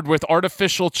covered with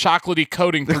artificial chocolatey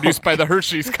coating produced by the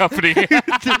Hershey's Company.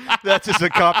 That's just a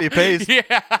copy paste.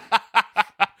 Yeah.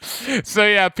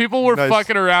 So people were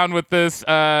fucking around with this.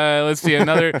 Let's see,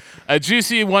 a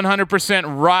juicy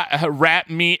 100% rat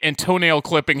meat and toenail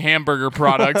clipping hamburger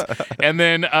product. And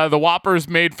then the Whopper is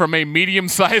made from a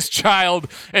medium-sized child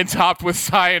and topped with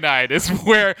cyanide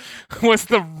was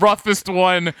the roughest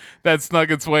one that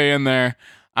snuck its way in there.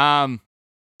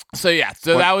 So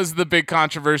that was the big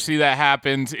controversy that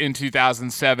happened in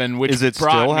 2007. Which is it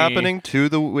still happening to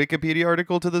the Wikipedia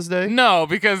article to this day? No,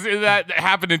 because that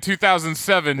happened in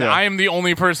 2007. Yeah. I am the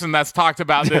only person that's talked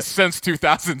about this since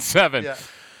 2007. Yeah.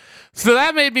 So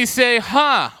that made me say,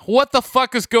 what the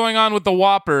fuck is going on with the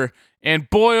Whopper? And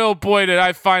boy, oh boy, did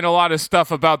I find a lot of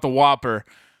stuff about the Whopper.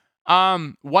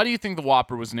 Why do you think the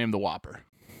Whopper was named the Whopper?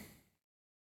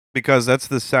 Because that's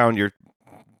the sound your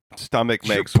stomach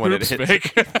makes when it hits.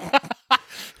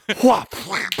 Whop.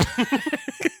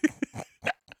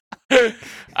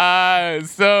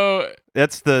 So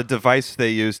that's the device they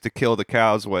use to kill the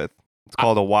cows with. It's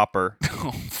called a Whopper.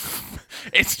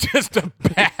 It's just a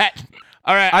bat.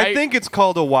 All right. I think it's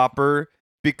called a Whopper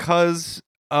because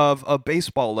of a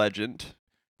baseball legend.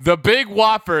 The Big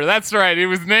Whopper. That's right. It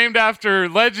was named after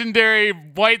legendary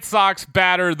White Sox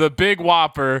batter, the Big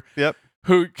Whopper. Yep.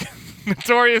 Who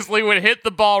notoriously would hit the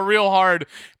ball real hard,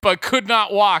 but could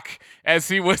not walk as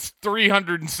he was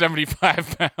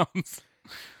 375 pounds.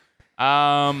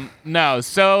 No.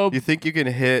 So you think you can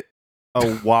hit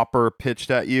a Whopper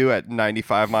pitched at you at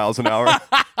 95 miles an hour?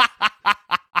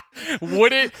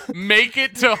 Would it make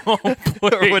it to home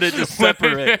plate? Or would it just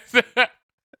separate?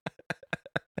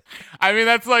 I mean,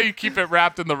 that's why you keep it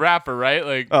wrapped in the wrapper, right?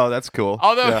 Like, oh, that's cool.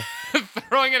 Although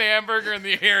throwing an hamburger in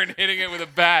the air and hitting it with a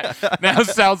bat now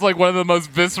sounds like one of the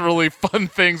most viscerally fun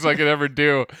things I could ever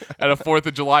do at a 4th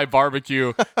of July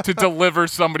barbecue, to deliver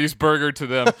somebody's burger to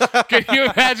them. Can you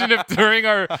imagine if during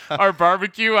our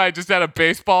barbecue I just had a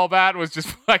baseball bat, was just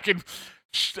fucking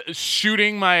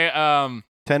shooting my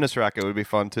tennis racket would be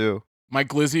fun too. My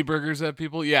glizzy burgers at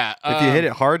people? Yeah. If you hit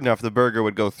it hard enough, the burger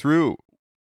would go through.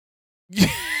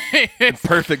 In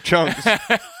perfect chunks.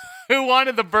 Who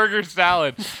wanted the burger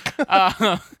salad?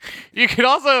 You could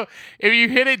also, if you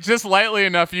hit it just lightly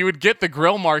enough, you would get the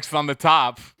grill marks on the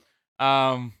top.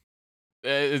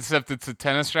 Except it's a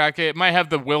tennis racket. It might have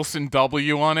the Wilson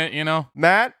W on it, you know?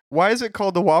 Matt, why is it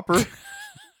called the Whopper?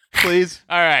 Please.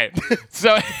 All right.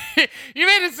 So you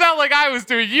made it sound like I was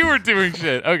doing, you were doing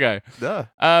shit. Okay. Duh.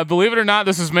 Believe it or not,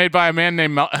 this is made by a man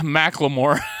named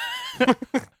Macklemore.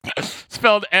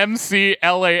 Spelled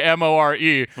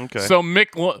McLamore. Okay. So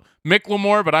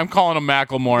Micklemore, but I'm calling him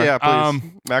Macklemore. Yeah, please.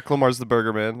 Macklemore's the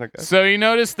burger man. Okay. So you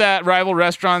noticed that rival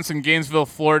restaurants in Gainesville,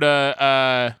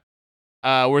 Florida,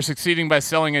 were succeeding by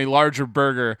selling a larger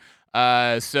burger.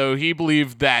 So he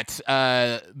believed that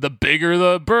the bigger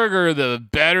the burger, the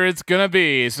better it's gonna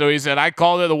be. So he said, I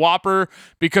called it the Whopper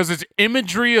because it's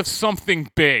imagery of something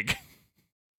big.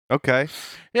 Okay.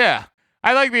 Yeah.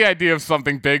 I like the idea of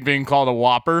something big being called a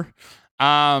Whopper.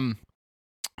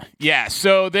 Yeah,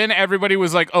 so then everybody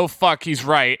was like, oh, fuck, he's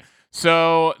right.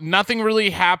 So nothing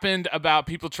really happened about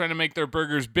people trying to make their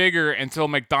burgers bigger until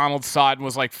McDonald's saw it and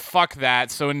was like, fuck that.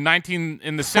 So in the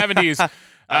 70s,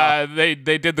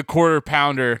 they did the quarter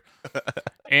pounder.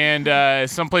 And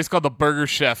someplace called the Burger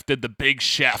Chef did the Big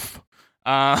Chef.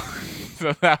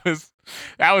 So that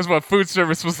was what food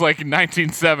service was like in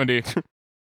 1970.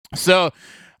 So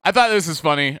I thought this was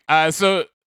funny. So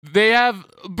they have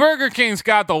Burger King's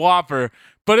got the Whopper,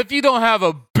 but if you don't have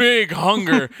a big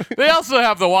hunger, they also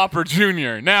have the Whopper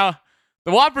Jr. Now,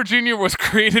 the Whopper Jr. was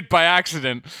created by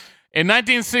accident in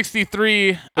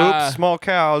 1963. Oops, small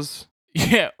cows.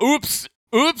 Yeah, oops,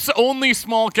 only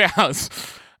small cows.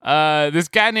 This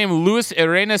guy named Luis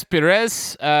Arenas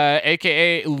Perez,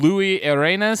 aka Louis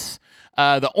Arenas,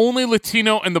 the only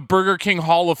Latino in the Burger King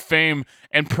Hall of Fame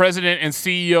and president and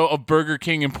CEO of Burger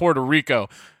King in Puerto Rico.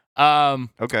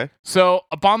 Okay. So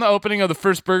upon the opening of the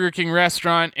first Burger King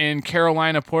restaurant in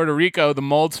Carolina, Puerto Rico, the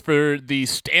molds for the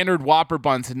standard Whopper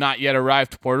buns had not yet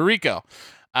arrived to Puerto Rico.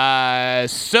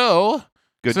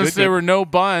 Since there were no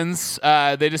buns,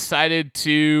 they decided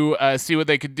to see what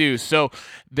they could do. So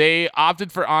they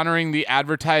opted for honoring the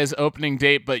advertised opening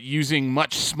date, but using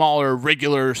much smaller,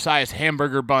 regular-sized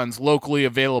hamburger buns locally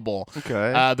available.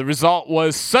 Okay. The result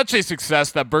was such a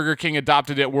success that Burger King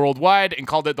adopted it worldwide and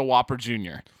called it the Whopper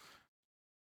Jr.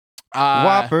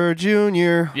 Whopper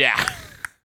Jr. Yeah.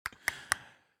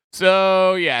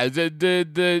 So yeah,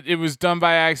 it was done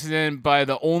by accident by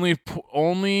the only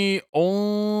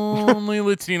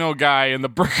Latino guy in the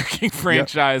Burger King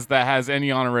franchise that has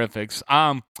any honorifics.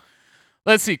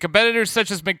 Let's see. Competitors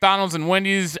such as McDonald's and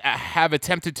Wendy's have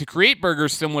attempted to create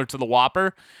burgers similar to the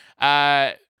Whopper,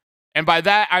 and by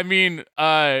that I mean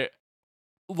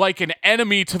like an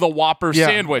enemy to the Whopper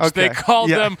sandwich. Okay. They called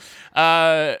them.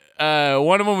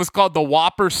 One of them was called the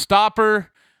Whopper Stopper.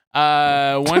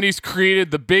 Wendy's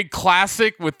created the Big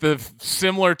Classic with the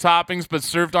similar toppings, but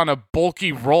served on a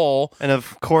bulky roll. And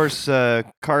of course,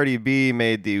 Cardi B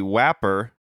made the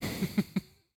Whapper.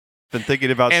 been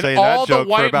thinking about and saying all that joke the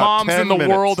white for about moms 10 in the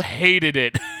minutes. world hated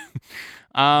it.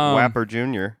 Wapper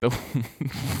Jr.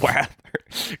 Wapper.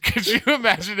 Could you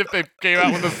imagine if they came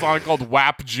out with a song called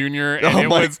WAP Jr. and it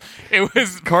was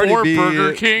Cardi for B,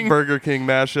 Burger King? Burger King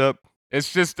mashup.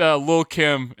 It's just Lil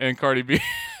Kim and Cardi B.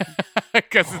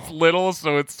 Because it's little,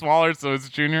 so it's smaller, so it's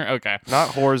Junior. Okay. Not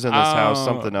whores in this house,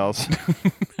 something else.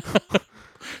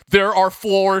 There are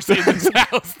floors in this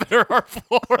house. There are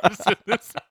floors in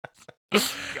this house.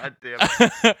 God damn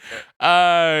it.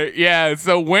 Yeah,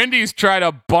 so Wendy's tried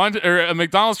a bunch, or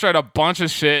McDonald's tried a bunch of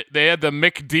shit. They had the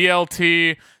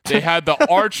McDLT, they had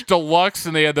the Arch Deluxe,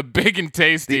 and they had the Big and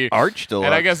Tasty. The Arch Deluxe.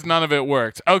 And I guess none of it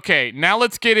worked. Okay, now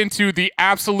let's get into the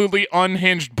absolutely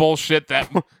unhinged bullshit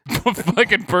that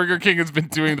fucking Burger King has been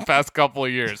doing the past couple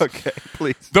of years. Okay,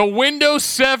 please. The Windows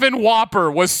 7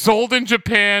 Whopper was sold in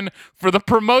Japan for the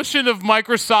promotion of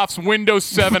Microsoft's Windows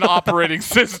 7 operating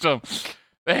system.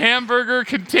 The hamburger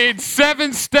contained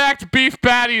 7 stacked beef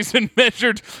patties and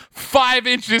measured 5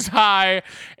 inches high,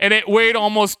 and it weighed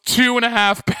almost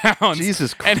 2.5 pounds.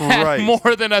 Jesus Christ. And had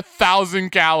more than 1,000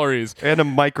 calories. And a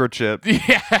microchip.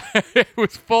 Yeah, it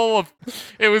was full of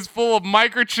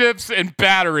microchips and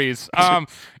batteries.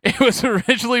 It was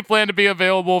originally planned to be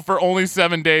available for only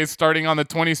 7 days, starting on the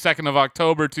 22nd of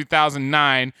October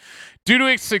 2009. Due to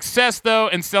its success, though,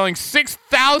 and selling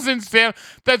 6,000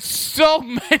 that's so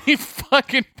many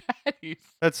fucking patties.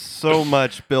 That's so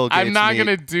much Bill Gates I'm not meat.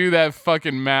 going to do that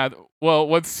fucking math. Well,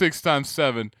 what's 6 times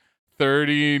 7?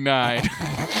 39.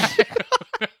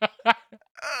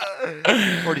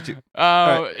 42.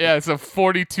 Right. Yeah, so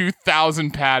 42,000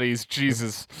 patties.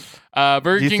 Jesus.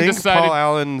 Burger Do you King think decided... Paul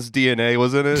Allen's DNA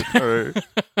was in it? Or...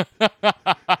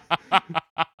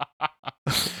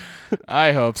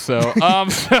 I hope so.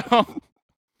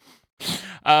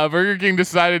 Burger King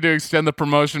decided to extend the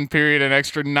promotion period an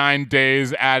extra 9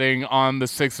 days, adding on the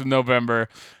 6th of November.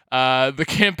 The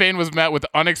campaign was met with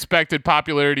unexpected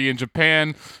popularity in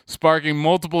Japan, sparking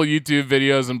multiple YouTube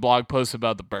videos and blog posts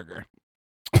about the burger.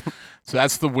 So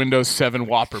that's the Windows 7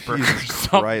 Whopper burger. Jesus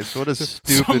Christ, what a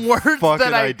stupid some words fucking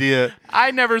that idea. I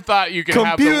never thought you could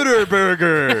Computer have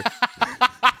burger.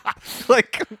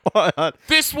 Like, come on.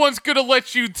 This one's going to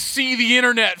let you see the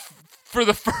internet for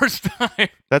the first time.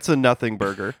 That's a nothing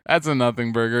burger. That's a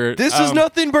nothing burger. This is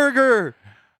nothing burger.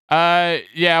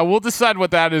 Yeah, we'll decide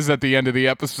what that is at the end of the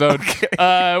episode.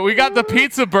 Okay. We got the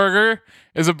pizza burger.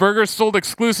 Is a burger sold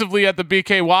exclusively at the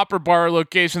BK Whopper bar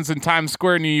locations in Times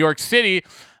Square, New York City.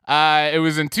 It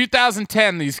was in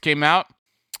 2010 these came out.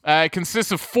 It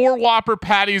consists of 4 Whopper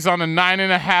patties on a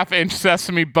 9.5-inch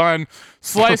sesame bun,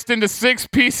 sliced into 6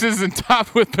 pieces and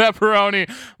topped with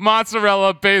pepperoni,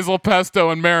 mozzarella, basil pesto,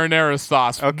 and marinara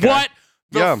sauce. Okay. What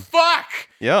the fuck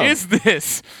is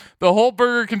this? The whole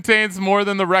burger contains more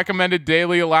than the recommended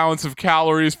daily allowance of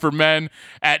calories for men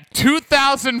at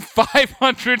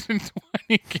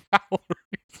 2,520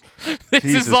 calories. This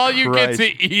is all you get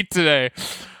to eat today.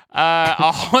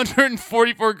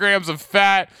 144 grams of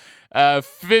fat,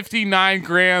 59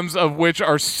 grams of which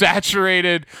are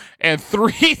saturated, and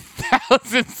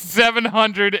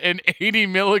 3,780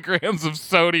 milligrams of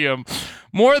sodium,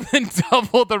 more than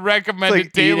double the recommended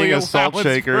like daily eating a allowance salt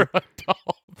shaker. for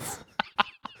adults.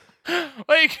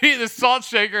 Well, you can eat the salt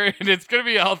shaker, and it's going to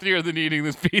be healthier than eating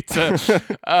this pizza.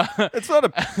 It's not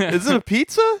a. Is it a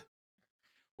pizza?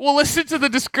 Well, listen to the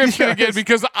description again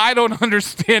because I don't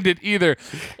understand it either.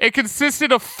 It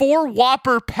consisted of 4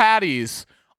 Whopper patties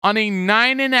on a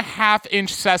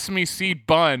 9.5-inch sesame seed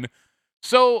bun.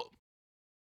 So,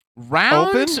 round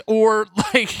open? or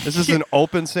like... Is this an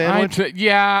open sandwich?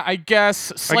 Yeah, I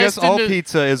guess. I guess all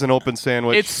pizza is an open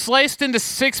sandwich. It's sliced into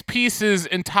 6 pieces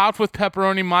and topped with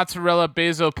pepperoni, mozzarella,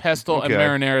 basil, pesto, and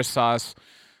marinara sauce.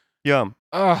 Yum.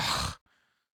 Ugh.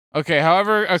 Okay,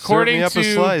 however, according Serve me to...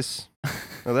 up a slice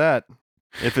of that.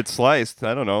 If it's sliced,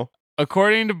 I don't know.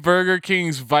 According to Burger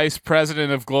King's Vice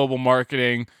President of Global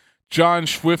Marketing, John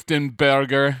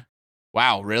Schwiftenberger.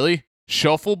 Wow, really?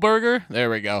 Schuffelburger? There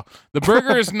we go. The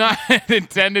burger is not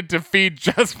intended to feed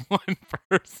just one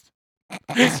person.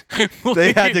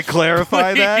 They had to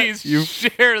clarify that? Please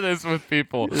share this with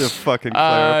people. You fucking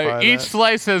clarify each that.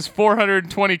 slice has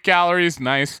 420 calories.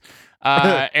 Nice.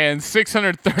 And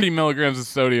 630 milligrams of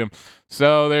sodium.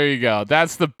 So there you go.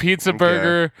 That's the pizza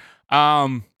burger.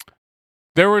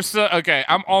 There were okay.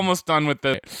 I'm almost done with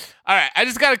this. All right, I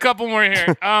just got a couple more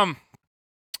here.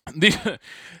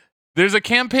 There's a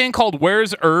campaign called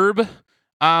 "Where's Herb?"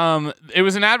 It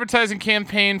was an advertising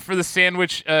campaign for the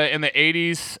sandwich in the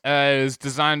 80s. It was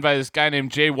designed by this guy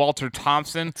named J. Walter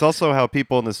Thompson. It's also how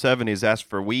people in the 70s asked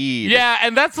for weed. Yeah,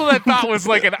 and that's what I thought was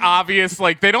like an obvious,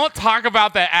 like they don't talk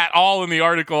about that at all in the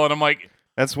article, and I'm like,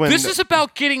 That's when this is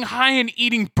about getting high and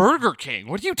eating Burger King.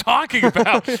 What are you talking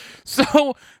about?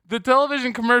 So the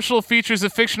television commercial features a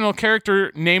fictional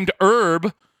character named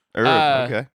Herb.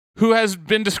 Okay. Who has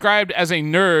been described as a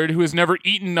nerd who has never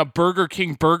eaten a Burger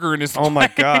King burger in his life. Oh my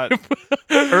God.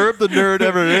 Herb the nerd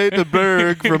ever ate the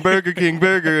burg from Burger King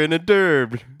burger in a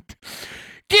derb.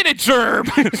 Get it, Gerb!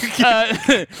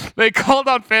 They called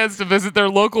on fans to visit their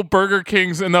local Burger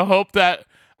Kings in the hope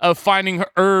of finding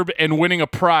Herb and winning a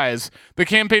prize. The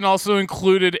campaign also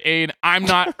included an I'm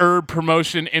Not Herb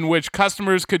promotion in which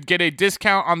customers could get a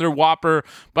discount on their Whopper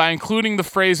by including the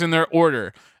phrase in their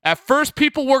order. At first,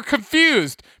 people were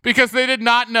confused because they did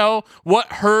not know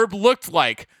what Herb looked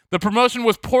like. The promotion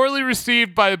was poorly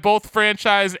received by both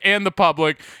franchise and the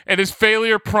public, and his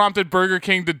failure prompted Burger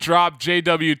King to drop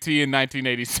JWT in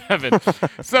 1987.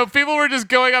 So people were just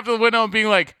going up to the window and being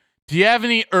like, do you have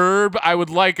any herb? I would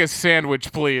like a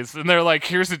sandwich, please. And they're like,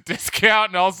 here's a discount,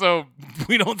 and also,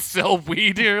 we don't sell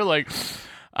weed here. Like,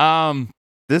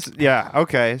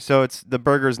 okay. So it's the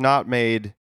burger's not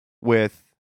made with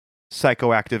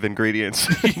psychoactive ingredients.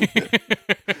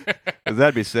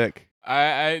 That'd be sick.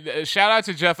 I shout out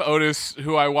to Jeff Otis,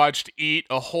 who I watched eat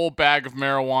a whole bag of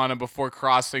marijuana before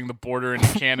crossing the border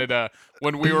into Canada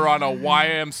when we were on a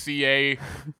YMCA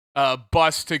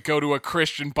bus to go to a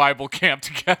Christian Bible camp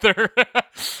together.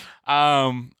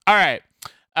 All right.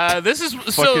 This is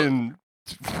fucking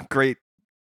great.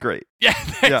 Yeah,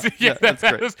 that's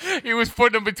great. He was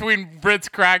putting them between Ritz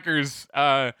crackers.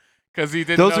 Because he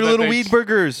didn't. Those are little weed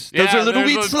burgers. Those are little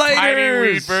weed sliders. Tiny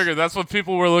weed burgers. That's what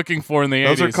people were looking for in the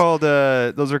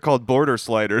 80s. Those are called border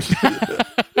sliders.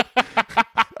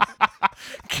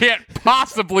 Can't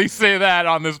possibly say that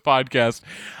on this podcast.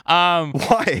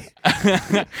 Why?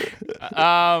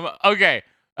 Okay.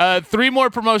 3 more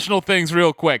promotional things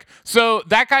real quick. So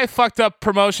that guy fucked up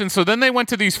promotion. So then they went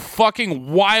to these fucking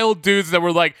wild dudes that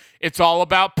were like, it's all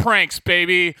about pranks,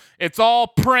 baby. It's all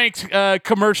prank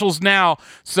commercials now.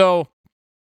 So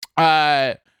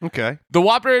okay. The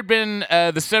Whopper had been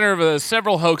the center of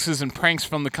several hoaxes and pranks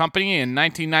from the company. In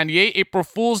 1998, April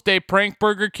Fool's Day prank,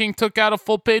 Burger King took out a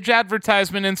full-page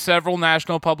advertisement in several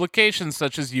national publications,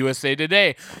 such as USA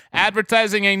Today,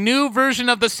 advertising a new version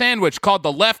of the sandwich called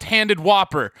the left-handed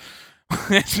Whopper,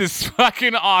 which is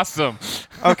fucking awesome.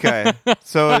 Okay,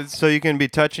 so you can be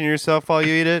touching yourself while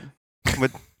you eat it,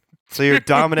 so your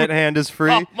dominant hand is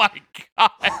free. Oh my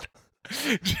God!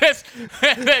 Just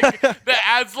the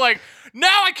ad's like,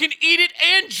 now I can eat it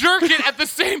and jerk it at the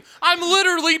same. I'm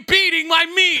literally beating my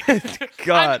meat.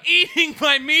 God. I'm eating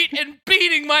my meat and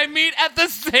beating my meat at the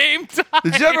same time.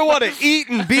 Did you ever want to eat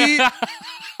and beat?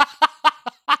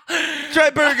 Try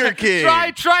Burger King.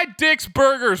 Try Dick's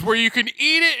Burgers, where you can eat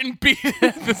it and beat it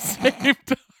at the same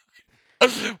time.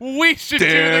 We should do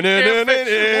the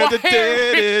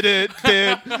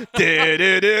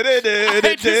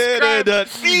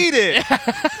Eat it.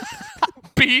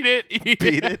 Beat it, eat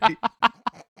it.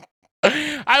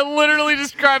 I literally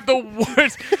described the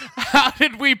worst. How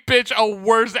did we pitch a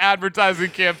worse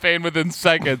advertising campaign within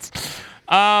seconds?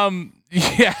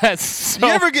 Yes. So,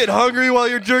 you ever get hungry while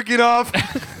you're jerking off?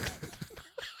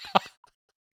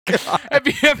 have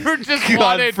you ever just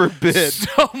wanted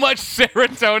so much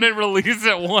serotonin release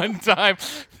at one time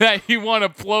that you want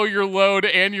to blow your load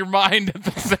and your mind at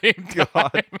the same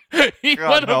time? Eat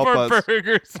one of our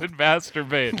burgers and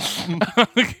masturbate.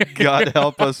 God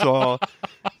help us all.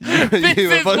 This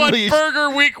is what Burger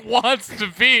Week wants to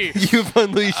be. You've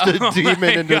unleashed a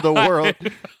demon into the world.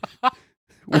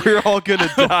 We're all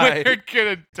gonna die. We're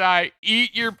gonna die.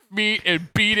 Eat your meat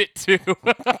and beat it too.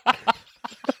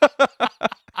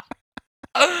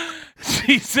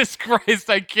 Jesus Christ,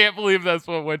 I can't believe that's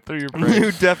what went through your brain.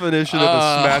 New definition of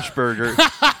a smash burger.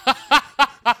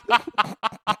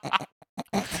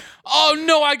 Oh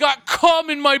no, I got cum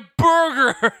in my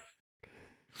burger.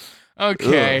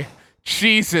 Okay. Ugh.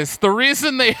 Jesus. The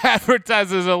reason they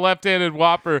advertised as a left-handed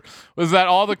Whopper was that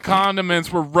all the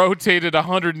condiments were rotated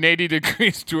 180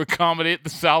 degrees to accommodate the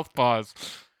southpaws.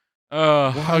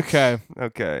 Okay.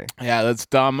 Okay. Yeah, that's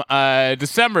dumb.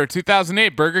 December 2008,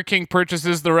 Burger King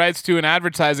purchases the rights to an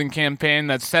advertising campaign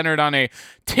that's centered on a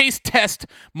taste test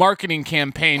marketing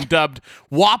campaign dubbed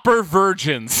Whopper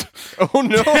Virgins. Oh,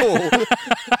 no.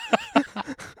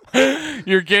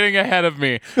 You're getting ahead of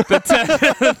me.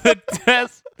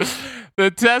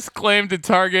 The test claimed to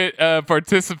target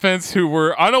participants who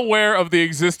were unaware of the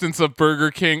existence of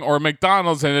Burger King or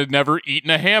McDonald's and had never eaten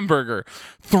a hamburger.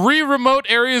 3 remote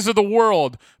areas of the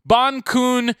world, Ban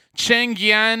Kun,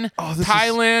 Changian,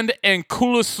 Thailand, and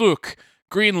Kulusuk,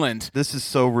 Greenland. This is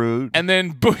so rude. And then,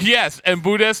 and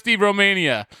București,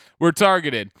 Romania were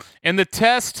targeted. In the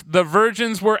test, the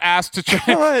virgins were asked to try.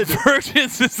 God.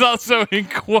 Virgins is also in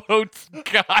quotes.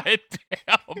 God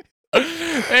damn.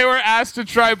 They were asked to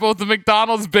try both the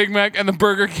McDonald's Big Mac and the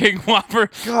Burger King Whopper.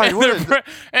 God,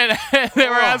 and they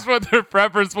were asked what their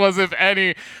preference was, if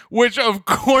any, which of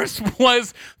course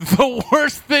was the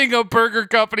worst thing a burger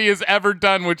company has ever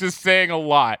done, which is saying a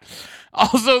lot.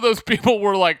 Also, those people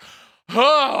were like,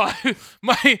 oh,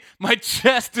 my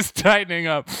chest is tightening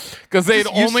up because they'd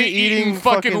only eaten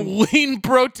fucking lean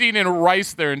protein and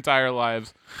rice their entire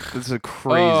lives. This is a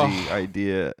crazy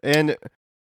idea. And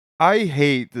I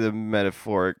hate the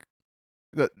metaphoric.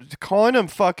 Calling them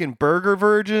fucking burger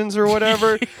virgins or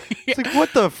whatever. It's like,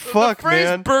 what the fuck, the phrase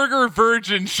man? Burger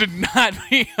virgin should not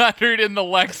be uttered in the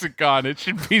lexicon. It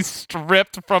should be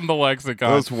stripped from the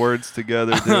lexicon. Those words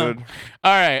together, dude.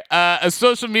 All right. A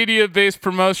social media-based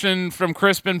promotion from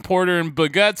Crispin Porter and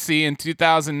Bugatti in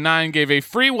 2009 gave a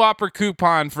free Whopper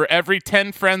coupon for every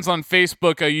 10 friends on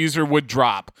Facebook a user would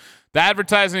drop. The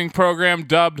advertising program,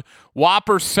 dubbed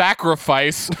Whopper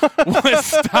Sacrifice, was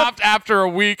stopped after a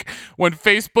week when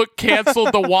Facebook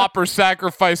canceled the Whopper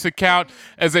Sacrifice account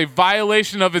as a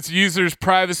violation of its users'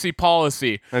 privacy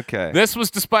policy. Okay. This was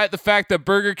despite the fact that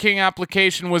Burger King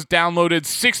application was downloaded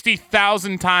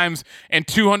 60,000 times and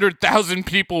 200,000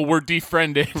 people were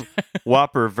defriended.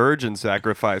 Whopper Virgin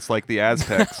Sacrifice, like the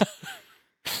Aztecs.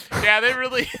 Yeah, they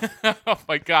really... Oh,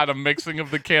 my God, a mixing of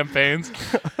the campaigns.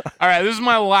 All right, this is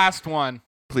my last one.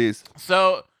 Please.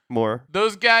 So, more.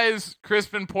 Those guys,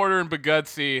 Crispin Porter and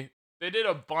Bugatti, they did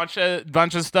a bunch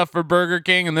of stuff for Burger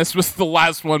King, and this was the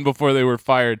last one before they were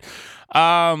fired.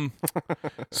 So,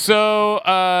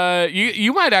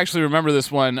 you might actually remember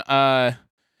this one.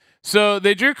 So,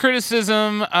 they drew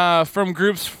criticism from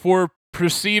groups for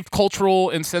perceived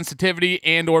cultural insensitivity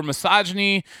and or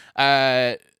misogyny,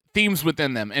 themes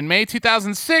within them. In May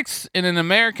 2006, in an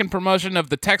American promotion of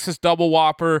the Texas Double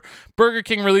Whopper, Burger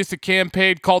King released a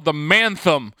campaign called the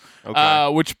Manthem,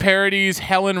 which parodies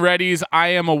Helen Reddy's I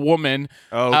Am a Woman,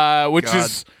 which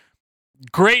is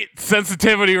great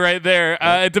sensitivity right there.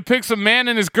 It depicts a man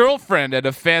and his girlfriend at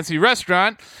a fancy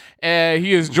restaurant.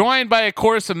 He is joined by a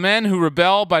chorus of men who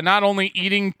rebel by not only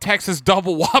eating Texas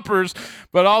Double Whoppers,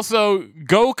 but also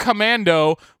go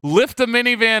commando, lift a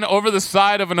minivan over the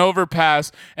side of an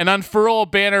overpass, and unfurl a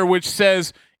banner which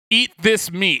says, "Eat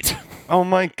this meat." Oh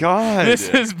my God. This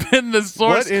has been the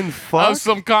source of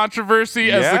some controversy,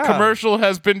 as the commercial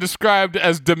has been described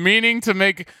as demeaning to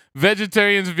make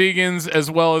vegetarians, vegans,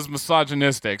 as well as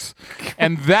misogynistics.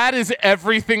 And that is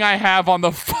everything I have on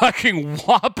the fucking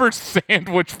Whopper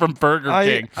sandwich from Burger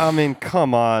King. I mean,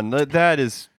 come on.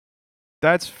 That's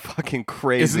fucking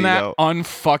crazy. Isn't that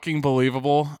unfucking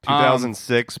believable?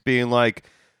 2006 being like,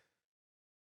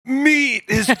 meat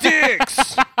is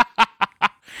dicks.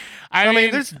 I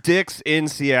mean, there's dicks in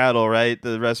Seattle, right?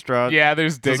 The restaurant. Yeah,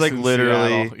 there's dicks. It's like in literally,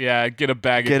 Seattle. Yeah, get a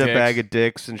bag of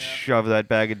dicks and shove that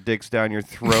bag of dicks down your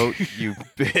throat, you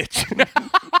bitch.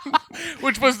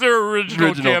 Which was their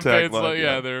original campaign slogan.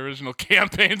 Yeah, their original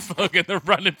campaign slogan. They're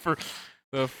running for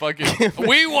the fucking.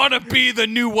 We want to be the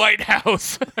new White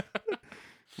House.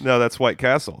 No, that's White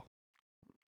Castle.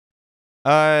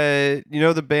 You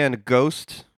know the band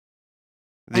Ghost?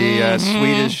 The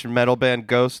Swedish metal band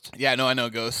Ghost? Yeah, no, I know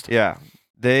Ghost. Yeah.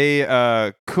 They,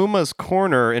 Kuma's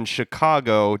Corner in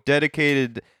Chicago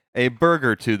dedicated a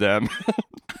burger to them.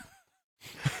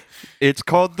 It's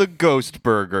called the Ghost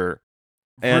Burger.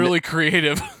 And really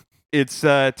creative. It's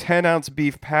a 10-ounce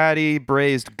beef patty,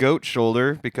 braised goat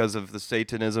shoulder because of the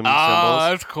Satanism symbols. Oh,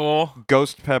 that's cool.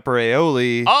 Ghost pepper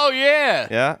aioli. Oh, yeah.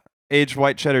 Yeah. Aged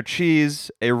white cheddar cheese,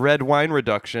 a red wine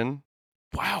reduction.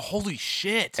 Wow, holy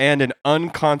shit. And an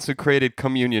unconsecrated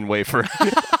communion wafer.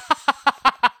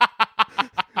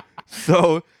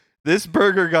 So this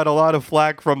burger got a lot of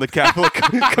flack from the Catholic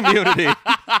community.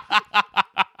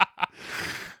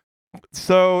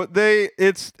 So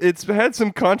it's had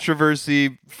some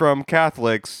controversy from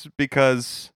Catholics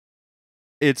because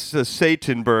it's a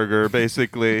Satan burger,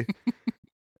 basically.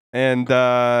 And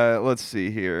let's see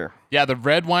here. Yeah, the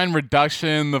red wine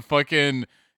reduction, the fucking...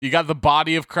 You got the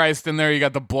body of Christ in there. You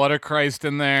got the blood of Christ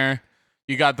in there.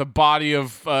 You got the body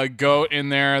of goat in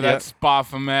there. That's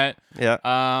Baphomet. Yeah.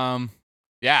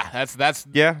 Yeah, that's that's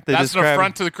an describe...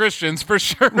 affront to the Christians for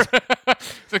sure.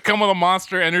 To come with a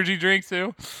Monster energy drink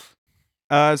too.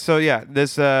 So yeah,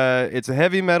 this it's a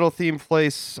heavy metal themed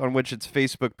place on which its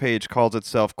Facebook page calls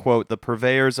itself, quote, the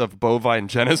purveyors of bovine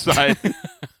genocide.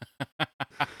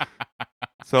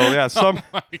 So yeah, Oh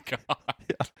my God.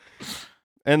 Yeah.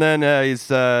 And then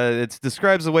it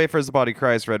describes the wafer as the body of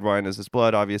Christ. Red wine is his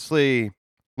blood, obviously.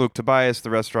 Luke Tobias, the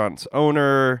restaurant's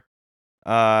owner,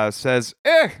 says,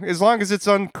 as long as it's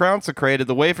unconsecrated,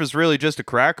 the wafer's really just a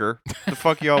cracker. The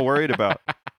fuck y'all worried about?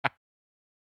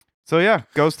 So yeah,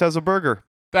 Ghost has a burger.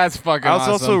 That's fucking I was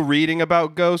awesome. also reading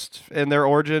about Ghost and their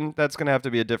origin. That's going to have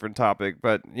to be a different topic,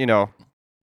 but, you know.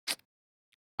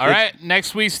 All right,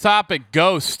 next week's topic,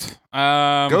 Ghost.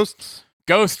 Ghosts.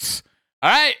 All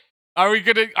right. Are we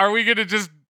gonna just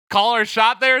call our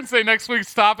shot there and say next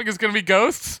week's topic is gonna be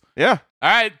ghosts? Yeah. All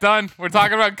right, done. We're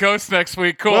talking about ghosts next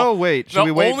week. Cool. Oh, wait. Should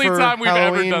we wait the only for time we've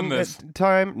Halloween ever done this.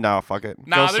 Time? No, fuck it.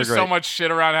 Nah, Ghosts there's are so great. much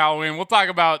shit around Halloween. We'll talk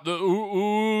about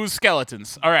the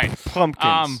skeletons. All right.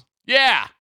 Pumpkins. Yeah.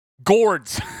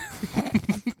 Gourds.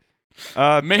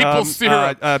 Maple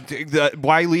syrup.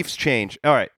 Why leaves change.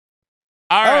 All right.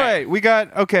 All right. We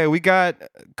got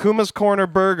Kuma's Corner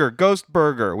Burger, Ghost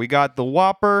Burger. We got the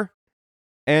Whopper,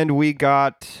 and we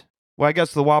got, well, I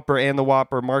guess the Whopper and the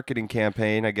Whopper marketing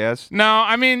campaign, I guess. No,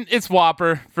 I mean, it's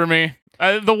Whopper for me.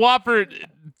 The Whopper,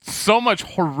 so much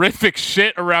horrific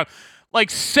shit around. Like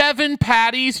 7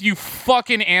 patties, you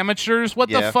fucking amateurs. What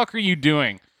the fuck are you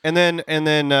doing? And then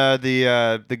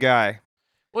the guy.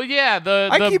 Well, yeah,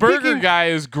 the burger guy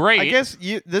is great. I guess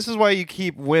this is why you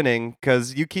keep winning,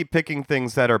 because you keep picking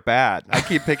things that are bad. I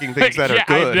keep picking things that are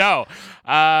good. I know.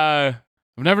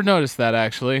 I've never noticed that,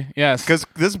 actually. Yes. Because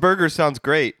this burger sounds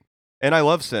great, and I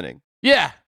love sinning.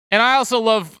 Yeah. And I also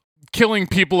love killing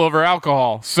people over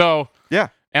alcohol. So, yeah.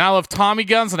 And I love Tommy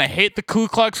guns, and I hate the Ku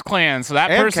Klux Klan. So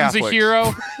that and person's Catholics. a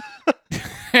hero.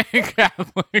 And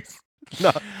Catholics.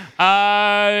 No.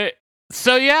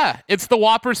 So yeah, it's the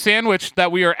Whopper sandwich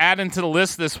that we are adding to the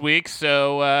list this week.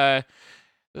 So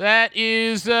that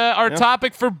is our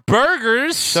topic for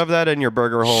burgers. Shove that in your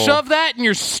burger hole. Shove that in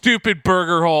your stupid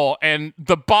burger hole. And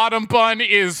the bottom bun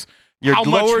is your how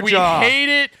lower much we jaw. hate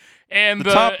it. And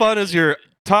the top bun is your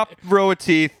top row of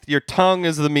teeth. Your tongue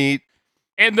is the meat.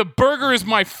 And the burger is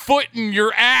my foot in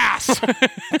your ass.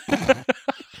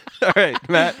 All right,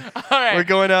 Matt. All right. We're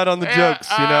going out on the jokes,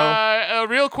 you know?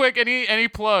 Real quick, any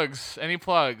plugs? Any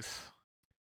plugs?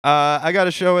 I got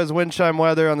a show as Windchime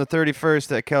Weather on the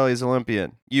 31st at Kelly's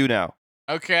Olympian. You now.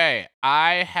 Okay.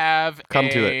 I have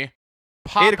a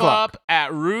pop-up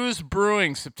at Ruse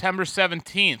Brewing September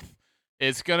 17th.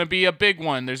 It's going to be a big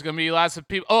one. There's going to be lots of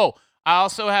people. Oh, I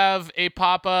also have a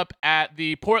pop-up at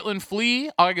the Portland Flea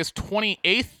August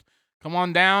 28th. Come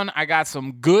on down. I got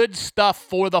some good stuff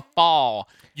for the fall.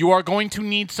 You are going to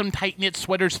need some tight-knit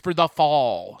sweaters for the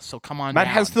fall, so come on Matt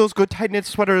down. has those good tight-knit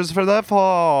sweaters for the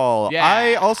fall. Yeah.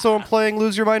 I also am playing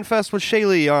Lose Your Mind Fest with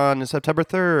Shaylee on September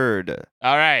 3rd.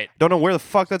 All right. Don't know where the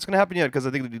fuck that's going to happen yet, because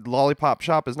I think the Lollipop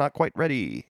Shop is not quite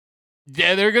ready.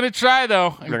 Yeah, they're going to try,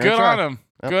 though. Good on them.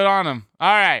 Yep. Good on them.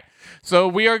 All right. So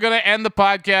we are going to end the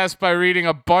podcast by reading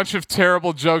a bunch of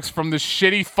terrible jokes from the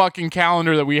shitty fucking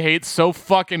calendar that we hate so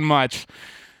fucking much.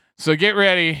 So get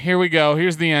ready. Here we go.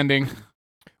 Here's the ending.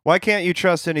 Why can't you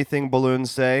trust anything balloons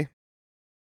say?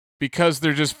 Because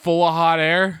they're just full of hot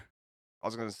air? I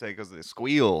was going to say because they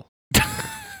squeal.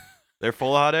 They're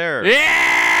full of hot air.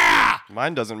 Yeah!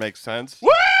 Mine doesn't make sense. Woo!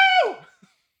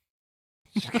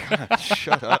 God,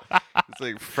 shut up. It's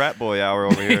like frat boy hour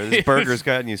over here. This burger's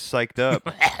gotten you psyched up.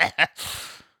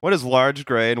 What is large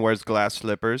gray and wears glass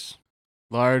slippers?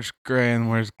 Large gray and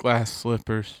wears glass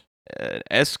slippers. An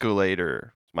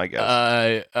escalator, my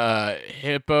guess.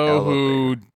 Hippo Elevator.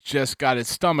 who just got his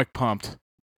stomach pumped.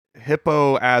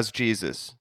 Hippo as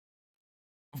Jesus.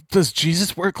 Does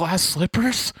Jesus wear glass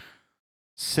slippers?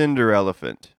 Cinder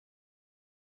elephant.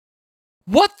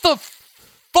 What the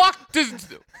fuck does...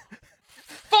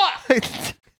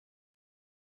 Fuck!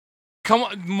 Come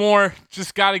on, more.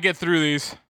 Just got to get through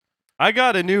these. I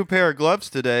got a new pair of gloves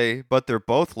today, but they're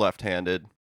both left-handed.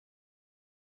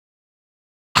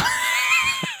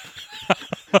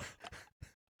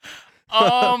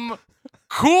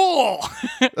 Cool.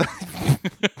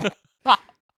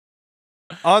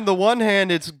 On the one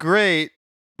hand, it's great,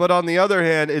 but on the other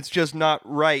hand, it's just not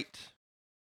right.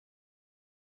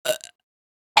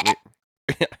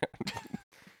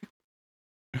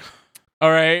 All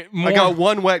right. More. I got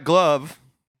one wet glove.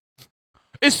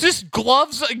 Is this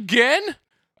gloves again?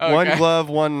 Okay. One glove,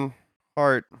 one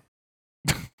heart.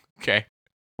 Okay.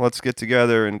 Let's get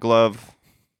together and glove.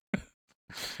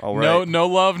 All right. No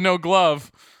love, no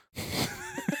glove.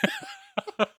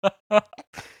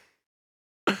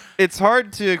 It's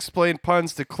hard to explain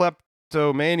puns to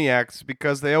kleptomaniacs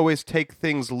because they always take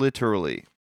things literally.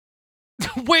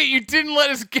 Wait, you didn't let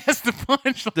us guess the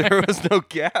punchline. There was no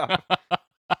gap.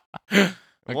 Okay.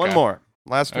 One more.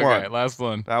 Last one. Okay, last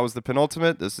one. That was the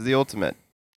penultimate. This is the ultimate.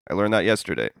 I learned that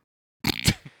yesterday.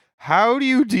 How do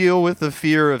you deal with the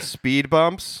fear of speed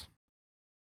bumps?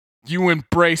 You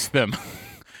embrace them.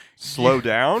 Slow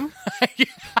down?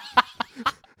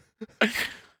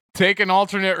 Take an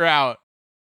alternate route.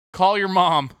 Call your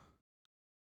mom.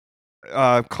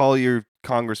 Call your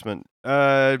congressman.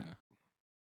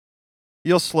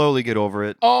 You'll slowly get over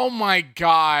it. Oh my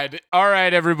God. All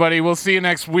right, everybody. We'll see you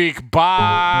next week.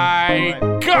 Bye.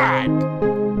 God.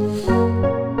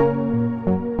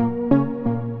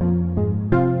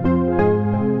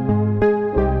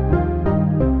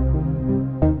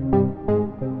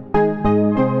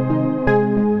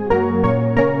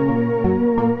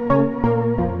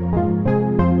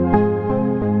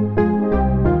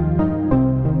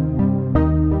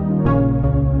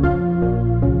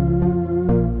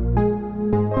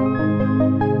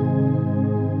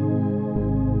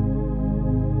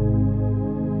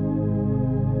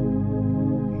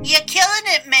 You're killing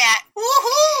it, Matt.